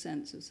to get a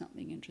sense of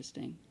something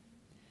interesting.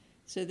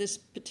 So this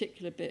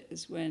particular bit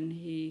is when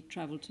he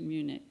travelled to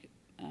Munich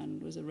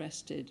and was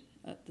arrested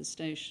at the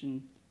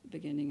station at the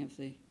beginning of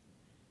the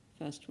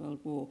First World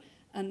War.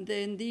 And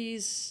then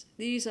these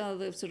are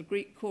the sort of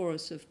Greek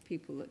chorus of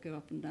people that go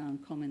up and down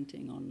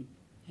commenting on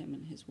him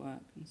and his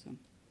work and so on.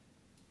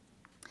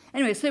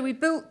 Anyway, so we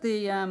built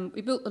the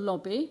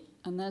lobby,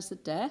 and there's the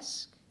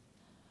desk,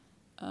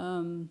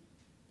 and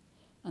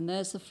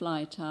there's the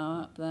fly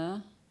tower up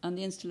there, and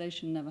the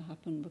installation never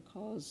happened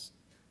because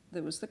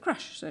there was the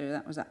crash, so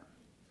that was that.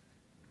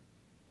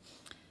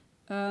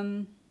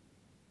 And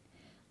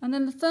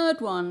then the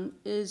third one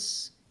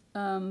is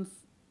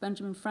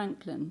Benjamin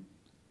Franklin.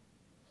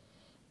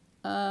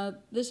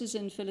 This is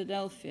in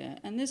Philadelphia,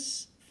 and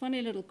this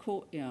funny little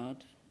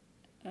courtyard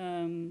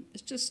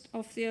is just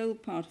off the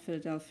old part of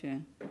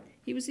Philadelphia.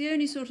 He was the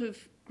only sort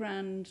of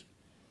grandfather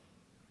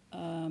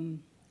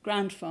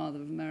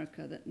of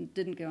America that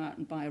didn't go out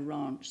and buy a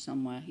ranch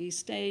somewhere. He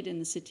stayed in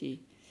the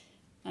city,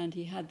 and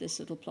he had this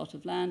little plot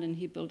of land, and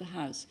he built a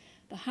house.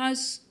 The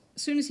house,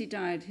 as soon as he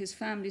died, his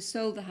family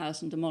sold the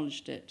house and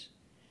demolished it.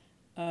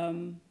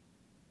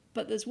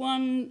 But there's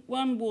one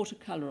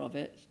watercolour of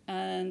it,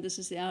 and this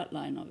is the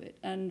outline of it.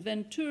 And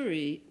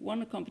Venturi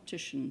won a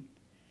competition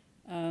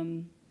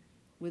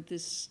with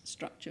this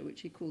structure,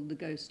 which he called the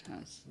Ghost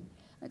House.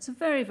 It's a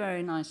very,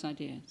 very nice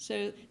idea.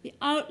 So the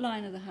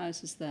outline of the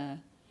house is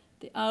there.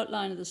 The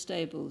outline of the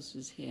stables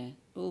is here,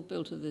 all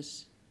built of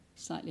this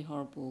slightly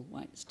horrible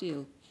white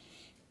steel.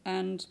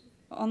 And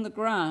on the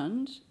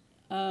ground,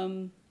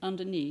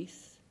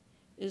 underneath,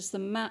 is the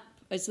map.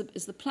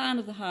 Is the plan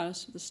of the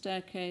house, with the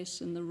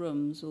staircase and the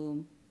rooms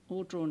all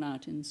drawn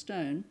out in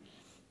stone.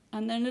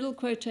 And then little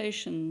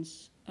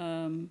quotations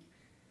from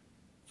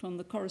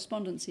the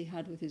correspondence he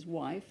had with his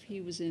wife. He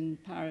was in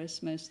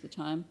Paris most of the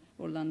time,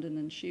 or London,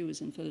 and she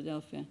was in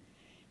Philadelphia.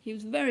 He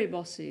was very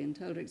bossy and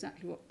told her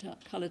exactly what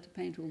colour to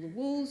paint all the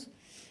walls.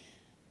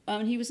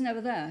 And he was never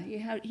there. He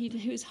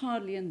was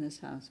hardly in this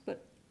house.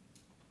 But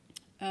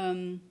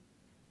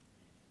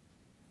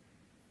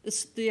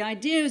the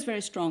idea is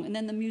very strong, and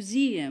then the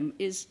museum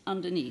is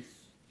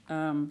underneath,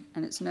 and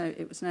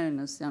it was known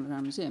as the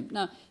Underground Museum.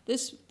 Now,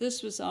 this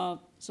was our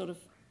sort of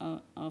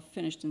our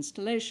finished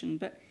installation,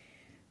 but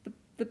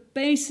the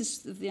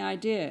basis of the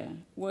idea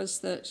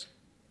was that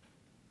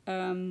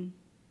that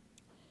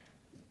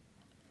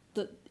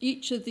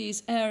each of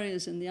these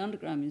areas in the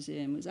Underground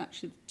Museum was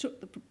actually took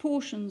the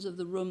proportions of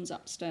the rooms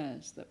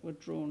upstairs that were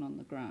drawn on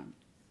the ground.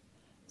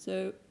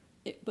 So.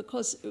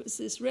 Because it was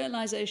this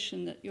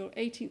realization that your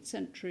 18th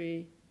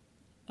century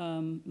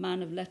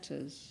man of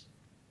letters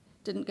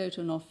didn't go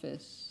to an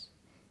office.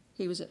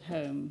 He was at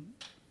home.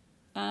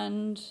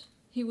 And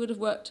he would have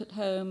worked at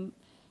home.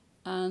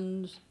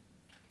 And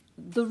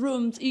the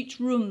rooms,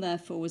 each room,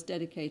 therefore, was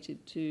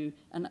dedicated to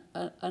an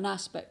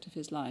aspect of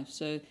his life.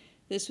 So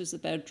this was the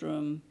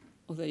bedroom,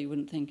 although you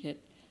wouldn't think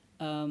it.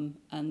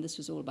 And this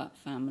was all about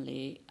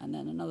family. And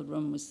then another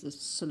room was the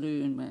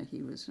saloon where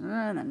he was, and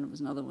then there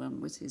was another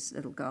one was his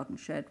little garden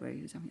shed where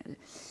he was having it.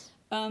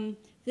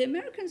 The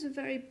Americans were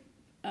very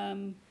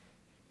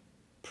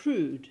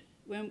prude.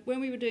 When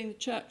we were doing the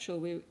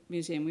Churchill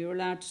Museum, we were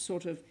allowed to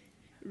sort of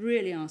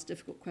really ask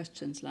difficult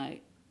questions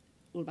like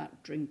all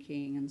about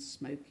drinking and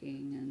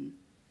smoking and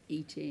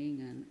eating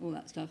and all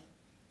that stuff.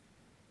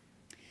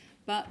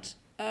 But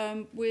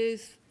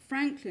with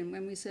Franklin,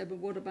 when we said, well,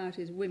 what about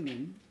his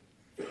women?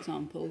 For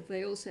example,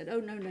 they all said, "Oh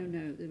no,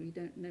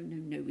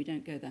 we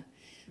don't go there."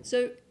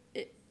 So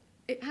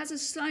it has a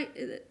slight.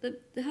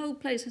 The whole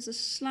place has a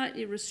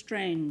slightly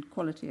restrained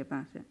quality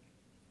about it.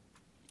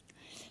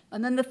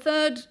 And then the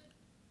third,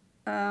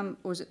 or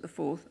was it the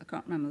fourth? I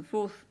can't remember. The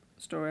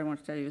story I want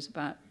to tell you is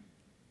about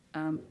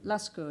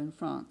Lascaux in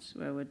France,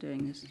 where we're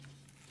doing this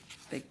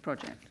big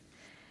project.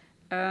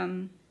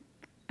 And,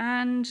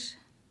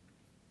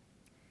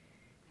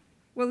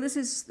 well, this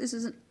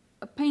is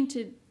a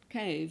painted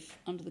cave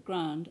under the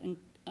ground,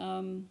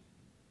 and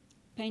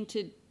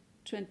painted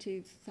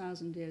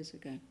 20,000 years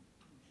ago.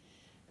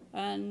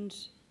 And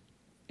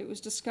it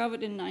was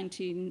discovered in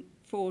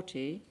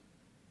 1940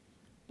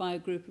 by a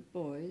group of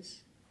boys,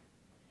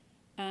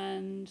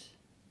 and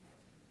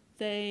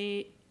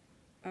it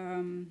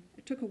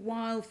took a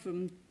while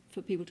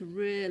for people to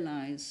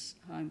realize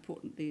how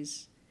important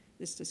this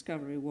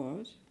discovery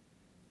was.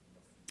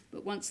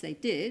 But once they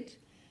did,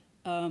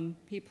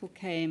 people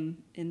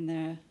came in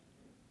their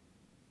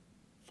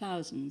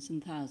thousands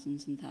and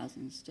thousands and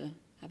thousands to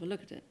have a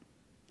look at it.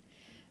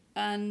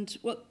 And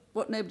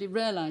what nobody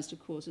realized, of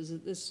course, is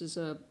that this is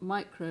a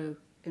micro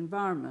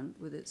environment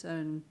with its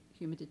own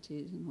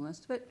humidities and all the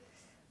rest of it.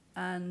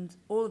 And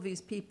all of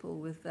these people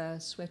with their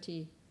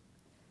sweaty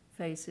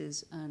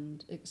faces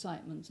and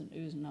excitements and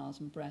oohs and ahs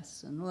and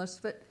breaths and all the rest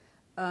of it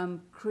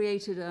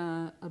created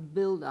a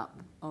build-up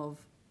of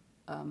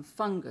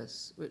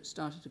fungus which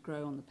started to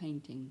grow on the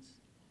paintings.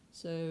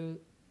 So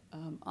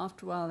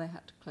after a while they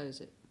had to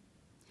close it.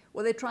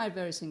 Well, they tried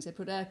various things. They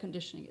put air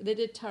conditioning. They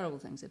did terrible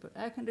things. They put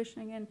air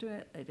conditioning into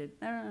it. They did,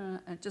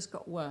 and it just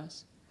got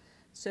worse.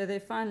 So they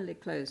finally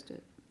closed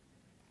it.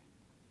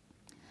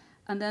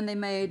 And then they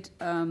made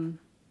a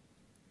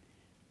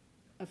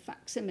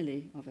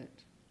facsimile of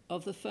it,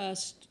 of the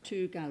first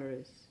two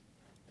galleries.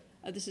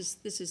 This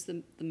is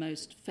the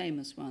most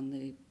famous one,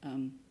 the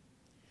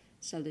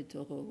Salle des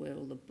Taureaux, where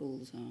all the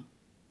bulls are.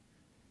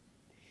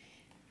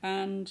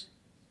 And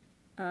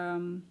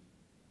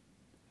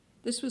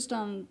this was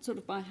done sort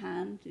of by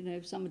hand, you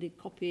know, somebody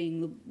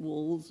copying the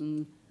walls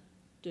and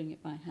doing it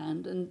by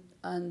hand.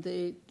 And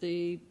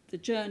the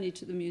journey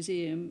to the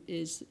museum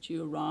is that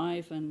you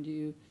arrive and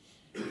you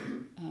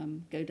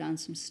go down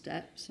some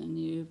steps and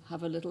you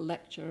have a little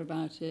lecture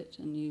about it,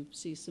 and you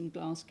see some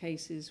glass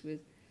cases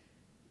with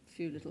a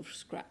few little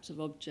scraps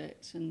of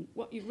objects. And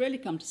what you really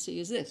come to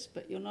see is this,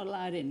 but you're not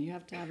allowed in. You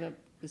have to have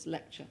this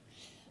lecture.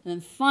 And then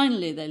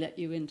finally they let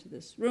you into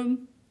this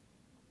room.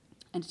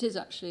 And it is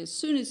actually, as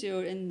soon as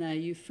you're in there,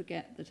 you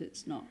forget that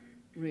it's not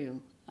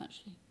real,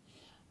 actually.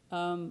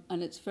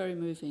 And it's very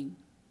moving.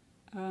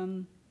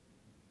 And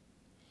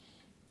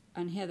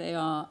here they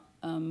are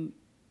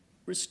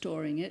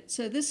restoring it.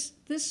 So this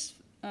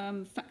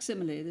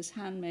facsimile, this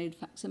handmade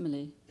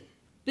facsimile,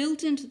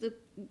 built into the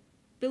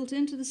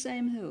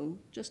same hill,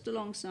 just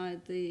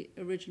alongside the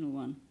original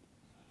one,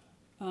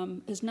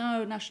 is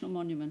now a national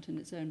monument in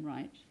its own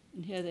right.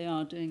 And here they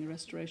are doing a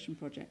restoration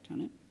project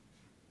on it.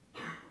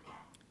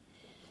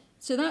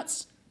 So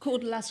that's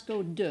called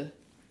Lascaux 2.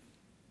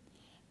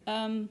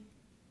 Then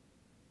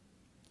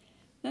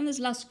there's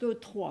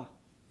Lascaux 3.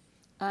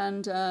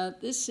 And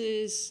this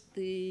is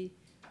the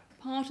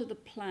part of the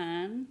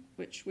plan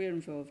which we're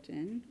involved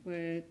in,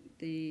 where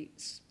the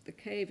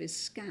cave is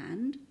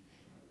scanned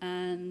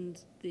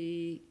and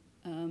the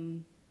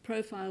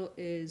profile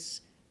is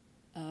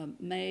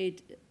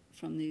made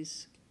from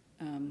these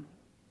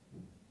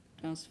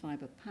glass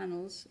fibre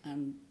panels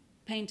and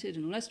painted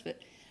and all the rest of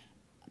it.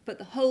 But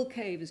the whole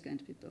cave is going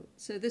to be built.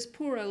 So this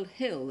poor old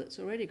hill that's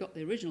already got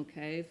the original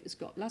cave, it's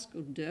got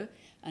Lascaux 2,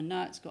 and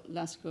now it's got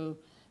Lascaux,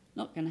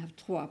 not going to have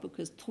 3,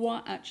 because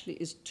 3 actually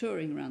is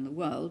touring around the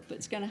world, but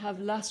it's going to have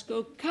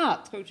Lascaux 4,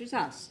 which is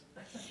us.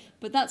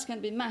 But that's going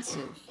to be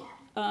massive,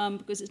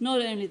 because it's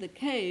not only the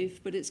cave,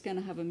 but it's going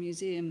to have a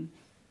museum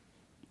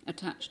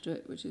attached to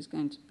it, which is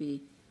going to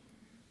be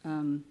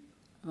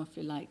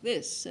roughly like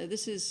this. So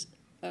this is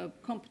a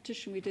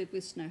competition we did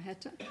with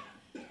Snøhetta.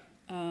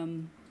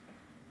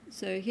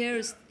 So here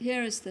is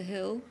the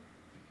hill.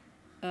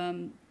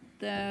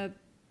 Their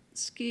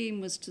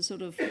scheme was to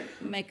sort of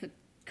make a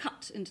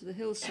cut into the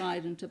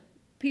hillside and to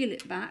peel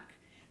it back.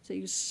 So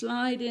you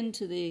slide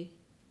into the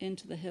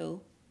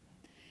hill,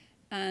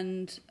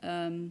 and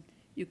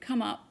you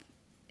come up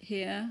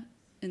here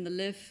in the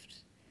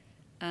lift,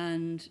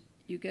 and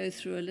you go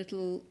through a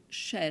little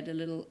shed, a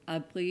little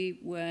abri,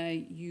 where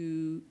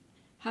you're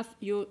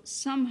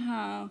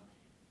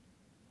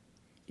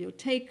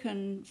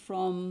taken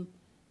from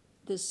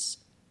this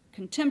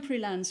contemporary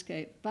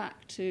landscape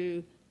back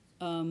to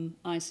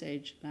Ice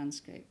Age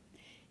landscape.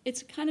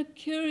 It's a kind of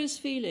curious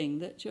feeling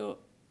that you're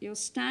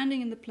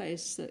standing in the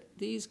place that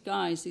these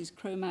guys, these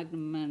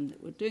Cro-Magnon men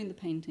that were doing the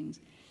paintings,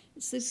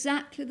 it's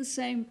exactly the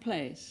same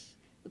place.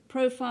 The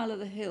profile of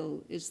the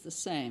hill is the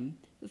same.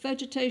 The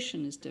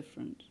vegetation is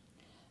different,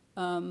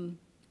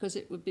 because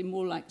it would be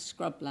more like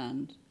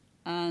scrubland.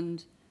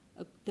 And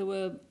there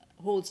were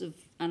hordes of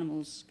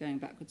animals going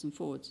backwards and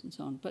forwards and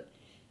so on. But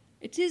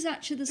it is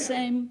actually the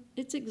same.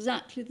 It's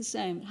exactly the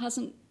same. It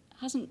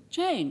hasn't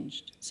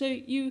changed. So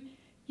you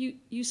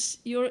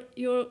see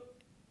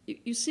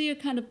a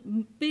kind of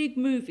big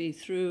movie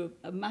through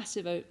a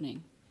massive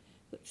opening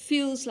that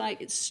feels like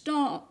it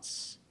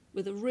starts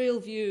with a real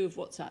view of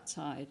what's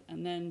outside,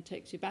 and then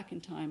takes you back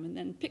in time, and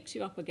then picks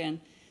you up again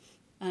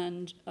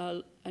And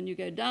you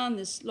go down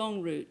this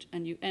long route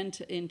and you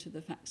enter into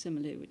the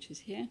facsimile, which is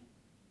here.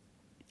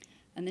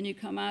 And then you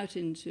come out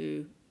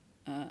into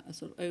a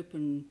sort of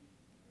open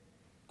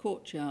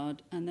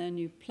courtyard, and then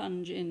you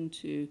plunge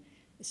into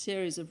a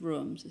series of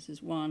rooms. This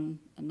is one,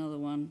 another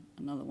one,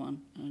 another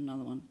one, and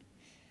another one.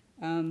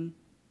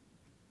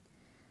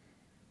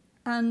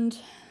 And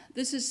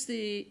this is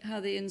how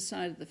the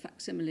inside of the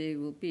facsimile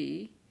will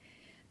be.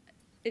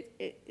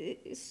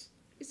 It's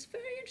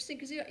very interesting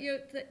because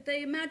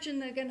they imagine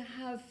they're going to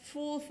have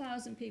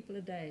 4,000 people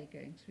a day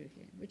going through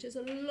here, which is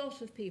a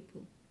lot of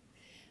people.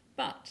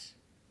 But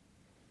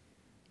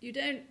you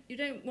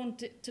don't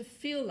want it to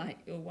feel like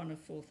you're one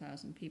of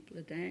 4,000 people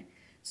a day.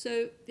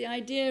 So the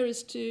idea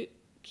is to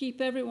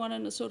keep everyone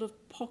in a sort of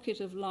pocket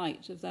of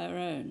light of their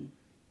own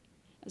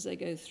as they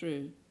go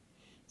through.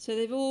 So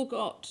they've all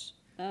got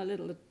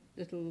little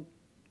they're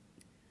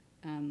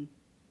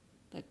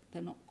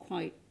not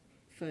quite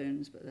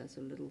phones, but they're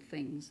sort of little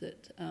things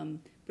that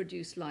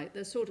produce light.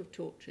 They're sort of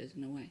torches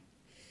in a way.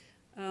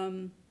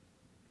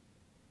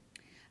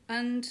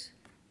 And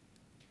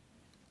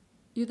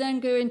you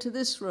then go into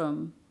this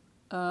room,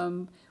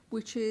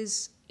 which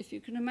is, if you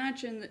can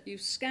imagine that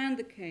you've scanned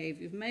the cave,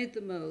 you've made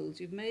the molds,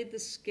 you've made the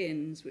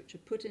skins, which are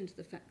put into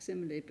the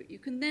facsimile, but you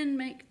can then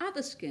make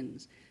other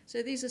skins.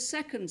 So these are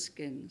second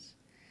skins,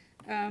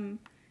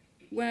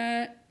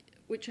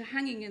 which are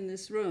hanging in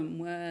this room,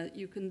 where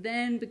you can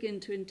then begin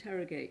to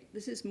interrogate.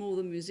 This is more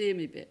the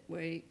museum-y bit,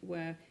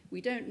 where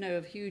we don't know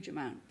a huge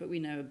amount, but we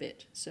know a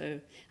bit. So,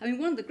 I mean,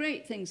 one of the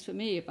great things for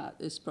me about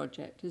this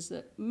project is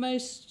that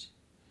most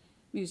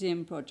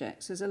museum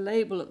projects, there's a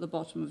label at the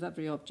bottom of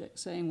every object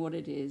saying what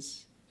it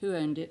is, who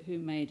owned it, who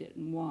made it,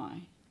 and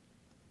why.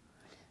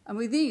 And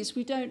with these,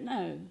 we don't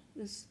know.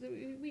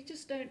 We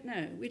just don't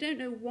know. We don't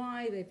know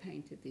why they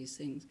painted these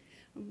things,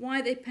 and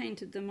why they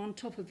painted them on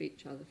top of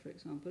each other, for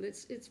example.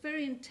 It's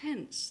very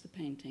intense, the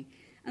painting.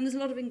 And there's a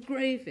lot of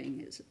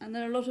engraving, and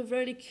there are a lot of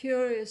really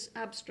curious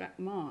abstract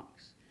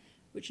marks,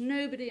 which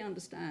nobody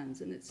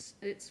understands, and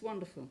it's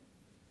wonderful.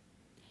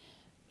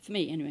 For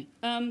me, anyway.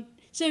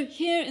 So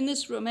here in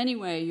this room,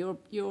 anyway,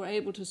 you're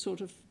able to sort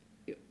of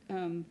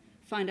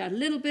find out a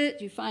little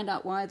bit. You find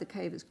out why the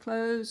cave is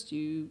closed.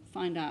 You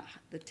find out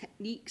the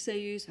techniques they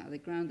use, how they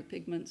ground the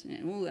pigments,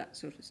 and all that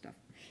sort of stuff.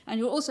 And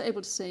you're also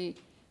able to see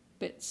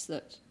bits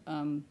that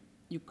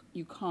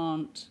you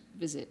can't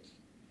visit.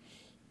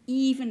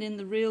 Even in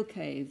the real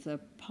cave, there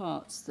are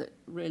parts that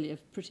really are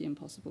pretty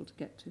impossible to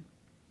get to.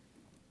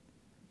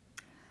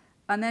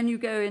 And then you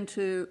go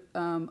into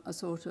a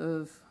sort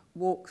of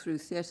walk-through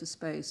theatre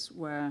space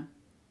where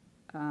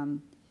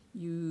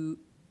you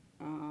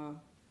are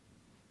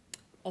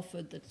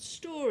offered the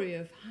story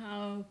of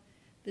how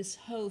this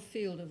whole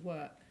field of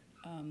work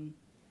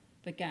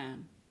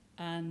began.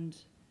 And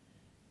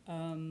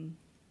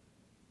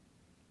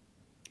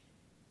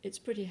it's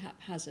pretty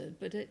haphazard,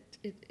 but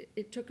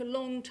it took a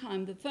long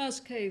time. The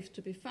first cave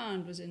to be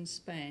found was in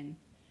Spain,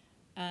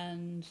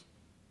 and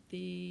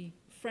the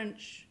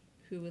French,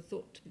 who were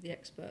thought to be the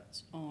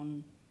experts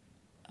on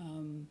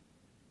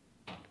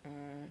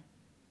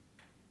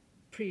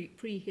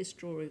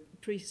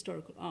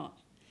prehistorical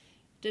art,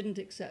 didn't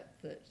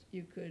accept that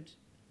you could,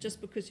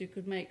 just because you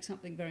could make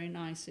something very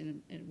nice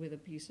with a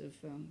piece of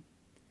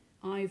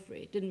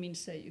ivory, it didn't mean to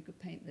say you could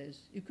paint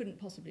those. You couldn't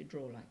possibly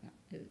draw like that.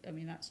 I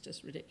mean, that's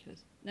just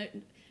ridiculous. No,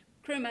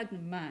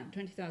 Cro-Magnon man,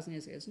 20,000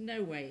 years ago, there's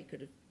no way he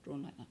could have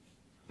drawn like that.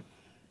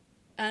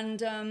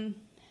 And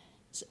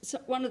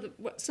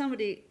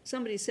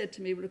somebody said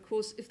to me, well, of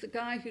course, if the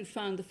guy who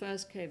found the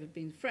first cave had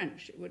been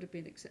French, it would have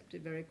been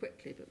accepted very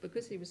quickly. But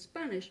because he was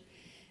Spanish,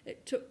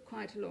 it took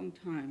quite a long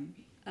time.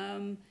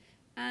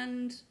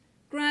 And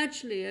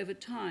gradually, over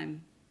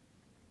time,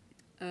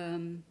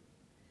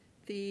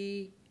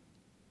 the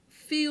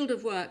field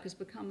of work has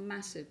become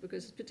massive,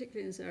 because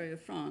particularly in this area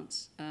of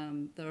France,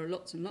 there are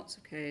lots and lots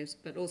of caves,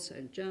 but also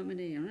in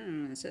Germany,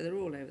 so they're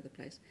all over the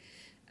place.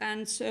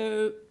 And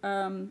so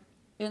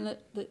in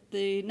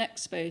the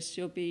next space,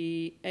 you'll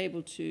be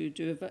able to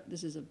do,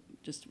 this is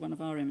just one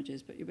of our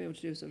images, but you'll be able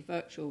to do a sort of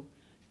virtual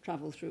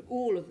travel through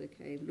all of the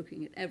cave,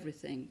 looking at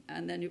everything.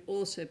 And then you'll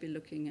also be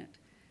looking at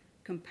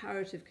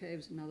comparative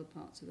caves in other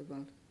parts of the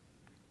world.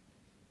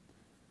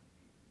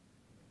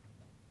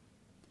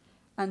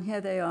 And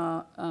here they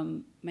are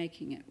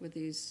making it with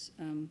these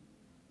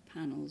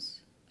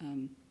panels,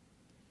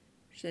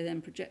 which they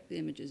then project the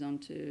images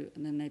onto,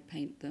 and then they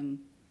paint them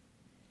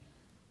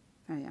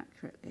very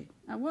accurately.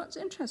 Now, what's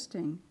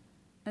interesting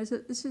is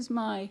that this is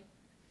my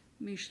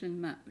Michelin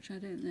map, which I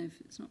don't know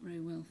if it's not very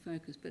well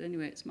focused, but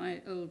anyway, it's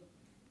my old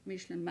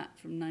Michelin map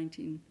from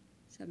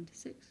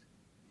 1976.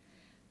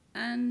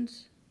 And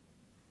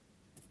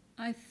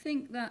I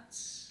think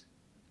that's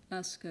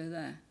Lascaux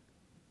there.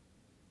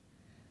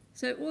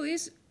 So all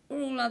these are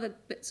all other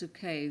bits of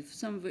cave,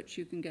 some of which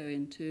you can go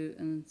into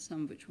and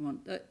some of which you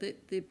want.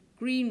 The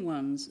green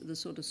ones are the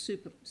sort of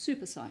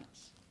super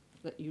sites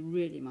that you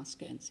really must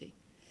go and see.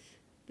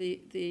 The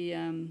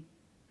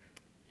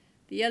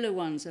yellow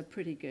ones are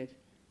pretty good.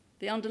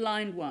 The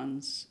underlined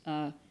ones,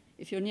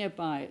 if you're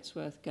nearby, it's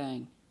worth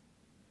going.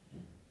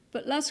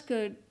 But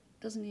Lascaux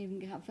doesn't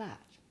even have that.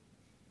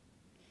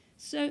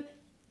 So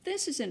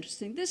this is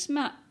interesting. This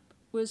map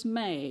was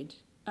made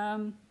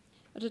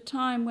at a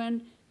time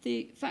when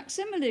the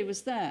facsimile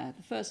was there,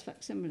 the first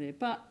facsimile,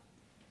 but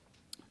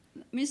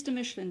Mr.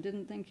 Michelin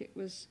didn't think it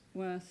was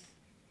worth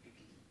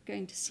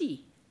going to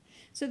see.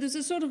 So there's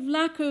a sort of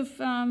lack of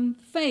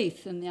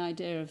faith in the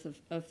idea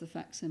of the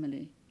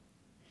facsimile.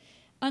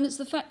 And it's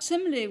the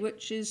facsimile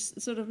which is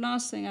the sort of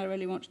last thing I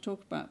really want to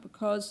talk about,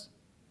 because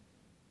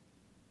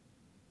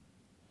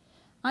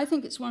I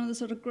think it's one of the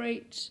sort of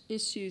great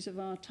issues of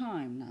our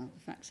time now,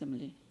 the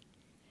facsimile.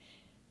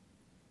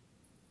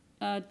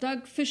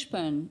 Doug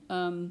Fishburne,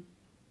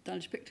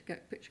 Danish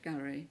Picture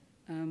Gallery,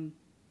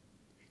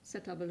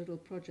 set up a little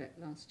project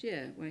last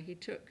year where he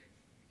took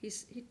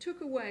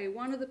away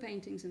one of the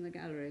paintings in the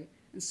gallery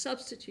and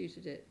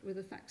substituted it with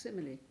a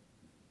facsimile.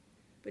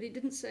 But he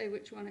didn't say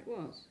which one it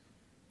was.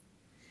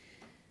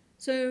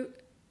 So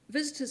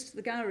visitors to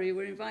the gallery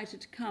were invited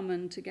to come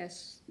and to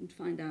guess and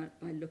find out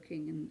by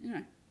looking and, you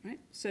know, right?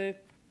 So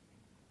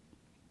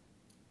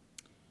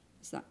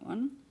there's that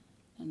one,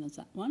 and there's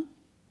that one.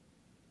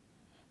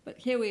 But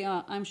here we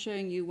are, I'm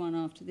showing you one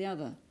after the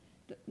other.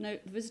 No,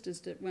 the visitors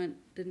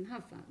didn't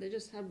have that. They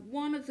just had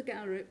one of the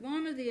gallery,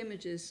 one of the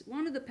images,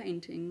 one of the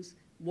paintings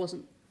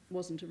wasn't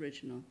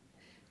original.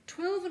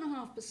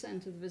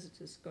 12.5% of the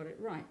visitors got it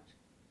right,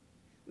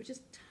 which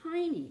is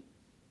tiny,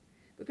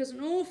 because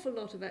an awful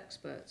lot of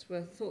experts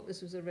thought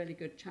this was a really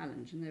good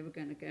challenge and they were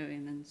going to go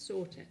in and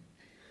sort it.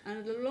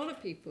 And a lot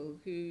of people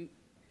who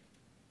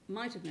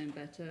might have known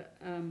better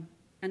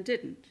and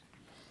didn't.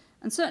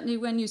 And certainly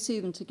when you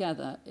see them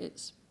together,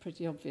 it's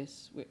pretty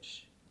obvious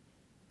which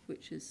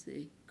is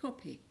the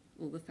copy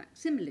or the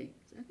facsimile.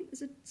 So I think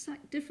there's a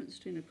slight difference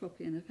between a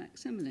copy and a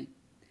facsimile.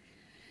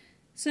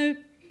 So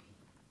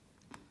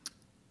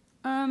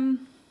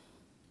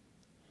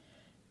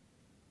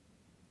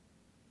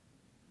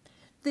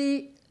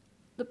the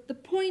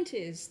point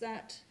is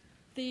that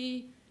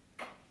the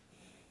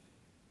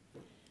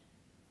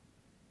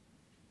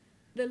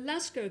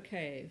Lascaux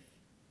cave,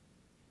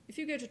 if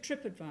you go to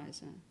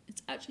TripAdvisor,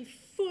 it's actually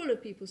full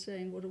of people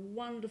saying what a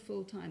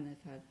wonderful time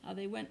they've had, how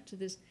they went to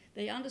this,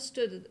 they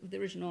understood that the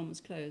original one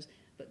was closed,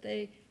 but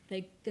they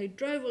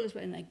drove all this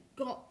way and they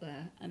got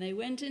there and they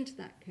went into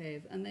that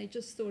cave and they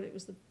just thought it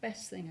was the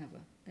best thing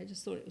ever. They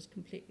just thought it was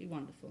completely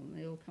wonderful, and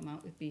they all come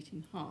out with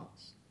beating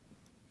hearts.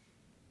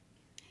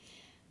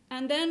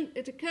 And then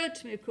it occurred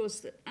to me, of course,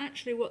 that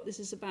actually what this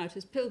is about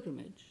is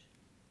pilgrimage.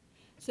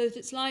 So that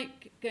it's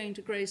like going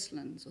to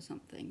Gracelands or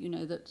something, you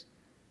know, that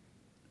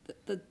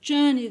the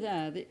journey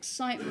there, the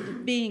excitement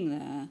of being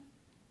there,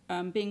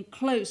 being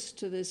close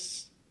to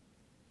this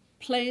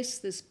place,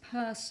 this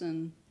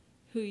person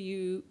who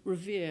you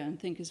revere and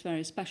think is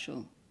very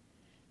special,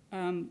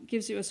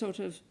 gives you a sort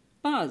of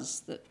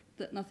buzz that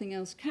nothing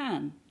else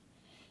can.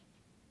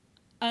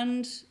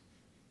 And,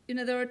 you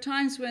know, there are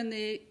times when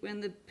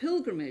the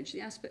pilgrimage,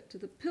 the aspect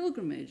of the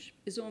pilgrimage,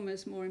 is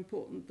almost more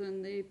important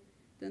than the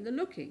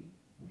looking.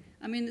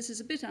 I mean, this is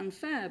a bit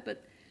unfair,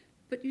 but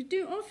you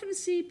do often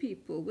see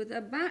people with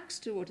their backs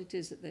to what it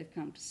is that they've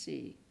come to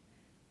see,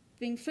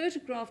 being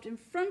photographed in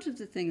front of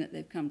the thing that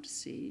they've come to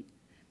see,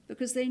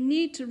 because they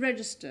need to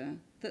register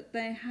that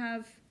they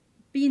have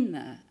been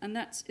there. And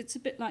it's a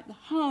bit like the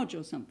Hajj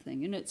or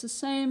something. You know, it's the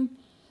same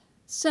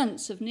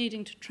sense of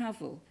needing to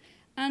travel.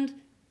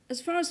 And as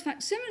far as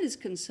facsimile is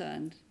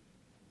concerned,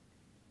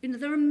 you know,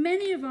 there are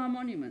many of our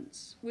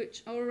monuments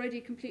which are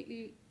already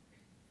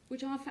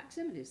which are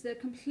facsimiles. They're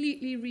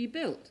completely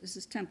rebuilt. This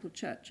is Temple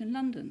Church in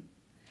London.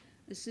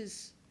 This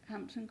is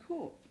Hampton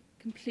Court,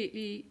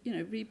 completely, you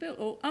know, rebuilt.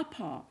 Or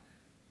Upper,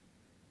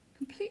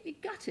 completely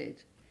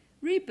gutted,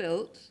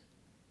 rebuilt.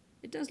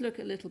 It does look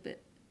a little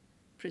bit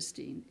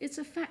pristine. It's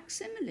a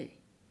facsimile.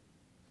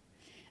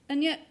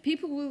 And yet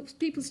people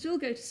still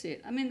go to see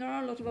it. I mean, there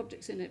are a lot of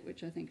objects in it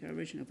which I think are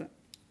original, but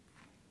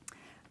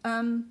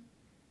and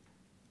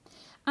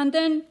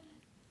then,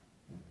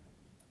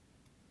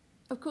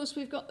 of course,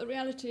 we've got the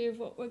reality of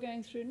what we're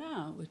going through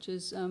now, which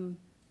is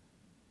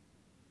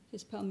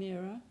his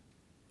Palmyra,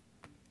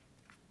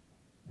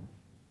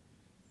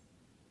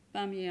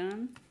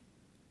 Bamiyan,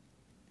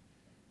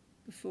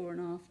 before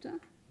and after.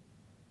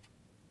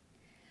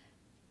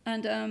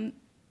 And,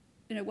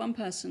 you know, one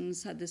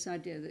person's had this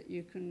idea that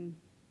you can...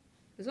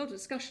 There's a lot of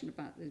discussion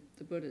about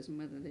the Buddhas and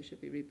whether they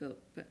should be rebuilt,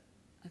 but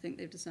I think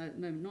they've decided at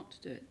the moment not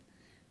to do it.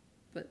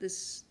 But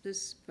this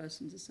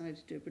person decided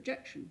to do a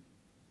projection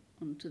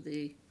onto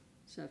the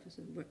surface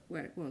of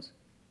where it was.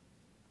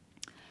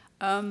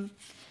 And,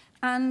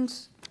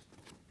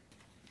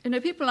 you know,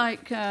 people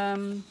like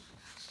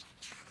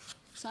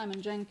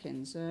Simon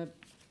Jenkins are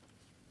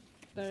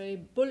very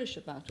bullish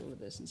about all of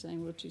this and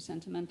saying we're too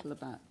sentimental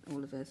about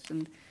all of this.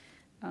 And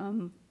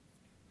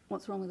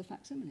what's wrong with the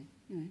facsimile?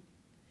 You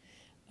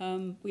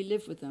know, we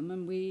live with them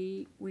and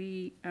we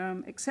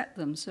accept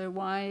them. So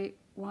why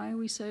are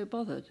we so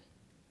bothered?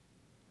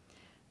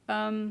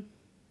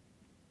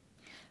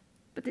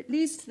 But it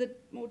leads to the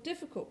more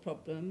difficult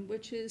problem,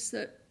 which is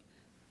that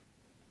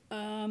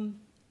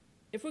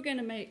if we're going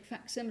to make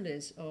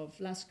facsimiles of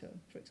Lascaux,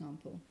 for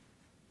example,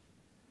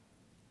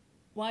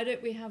 why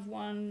don't we have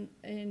one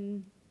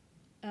in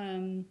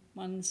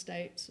the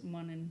States and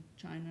one in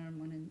China and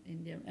one in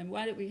India? And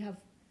why don't we have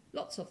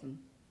lots of them?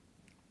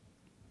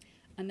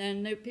 And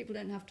then people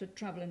don't have to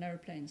travel in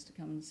aeroplanes to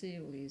come and see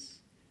all these.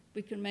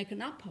 We can make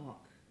an art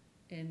park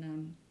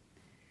in...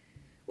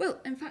 well,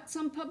 in fact,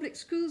 some public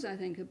schools, I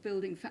think, are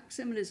building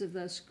facsimiles of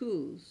their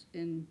schools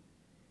in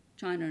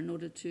China in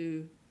order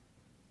to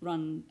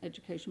run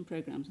education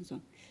programs and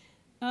so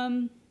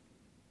on.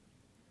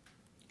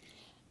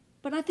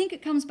 But I think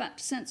it comes back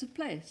to sense of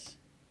place.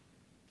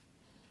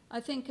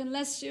 I think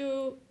unless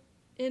you're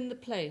in the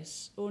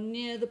place or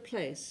near the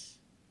place,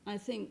 I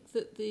think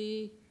that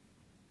the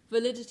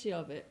validity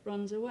of it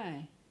runs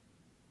away.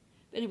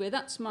 But anyway,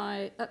 that's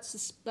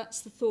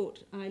the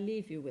thought I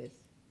leave you with.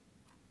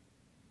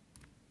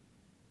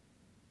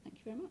 Thank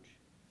you very much.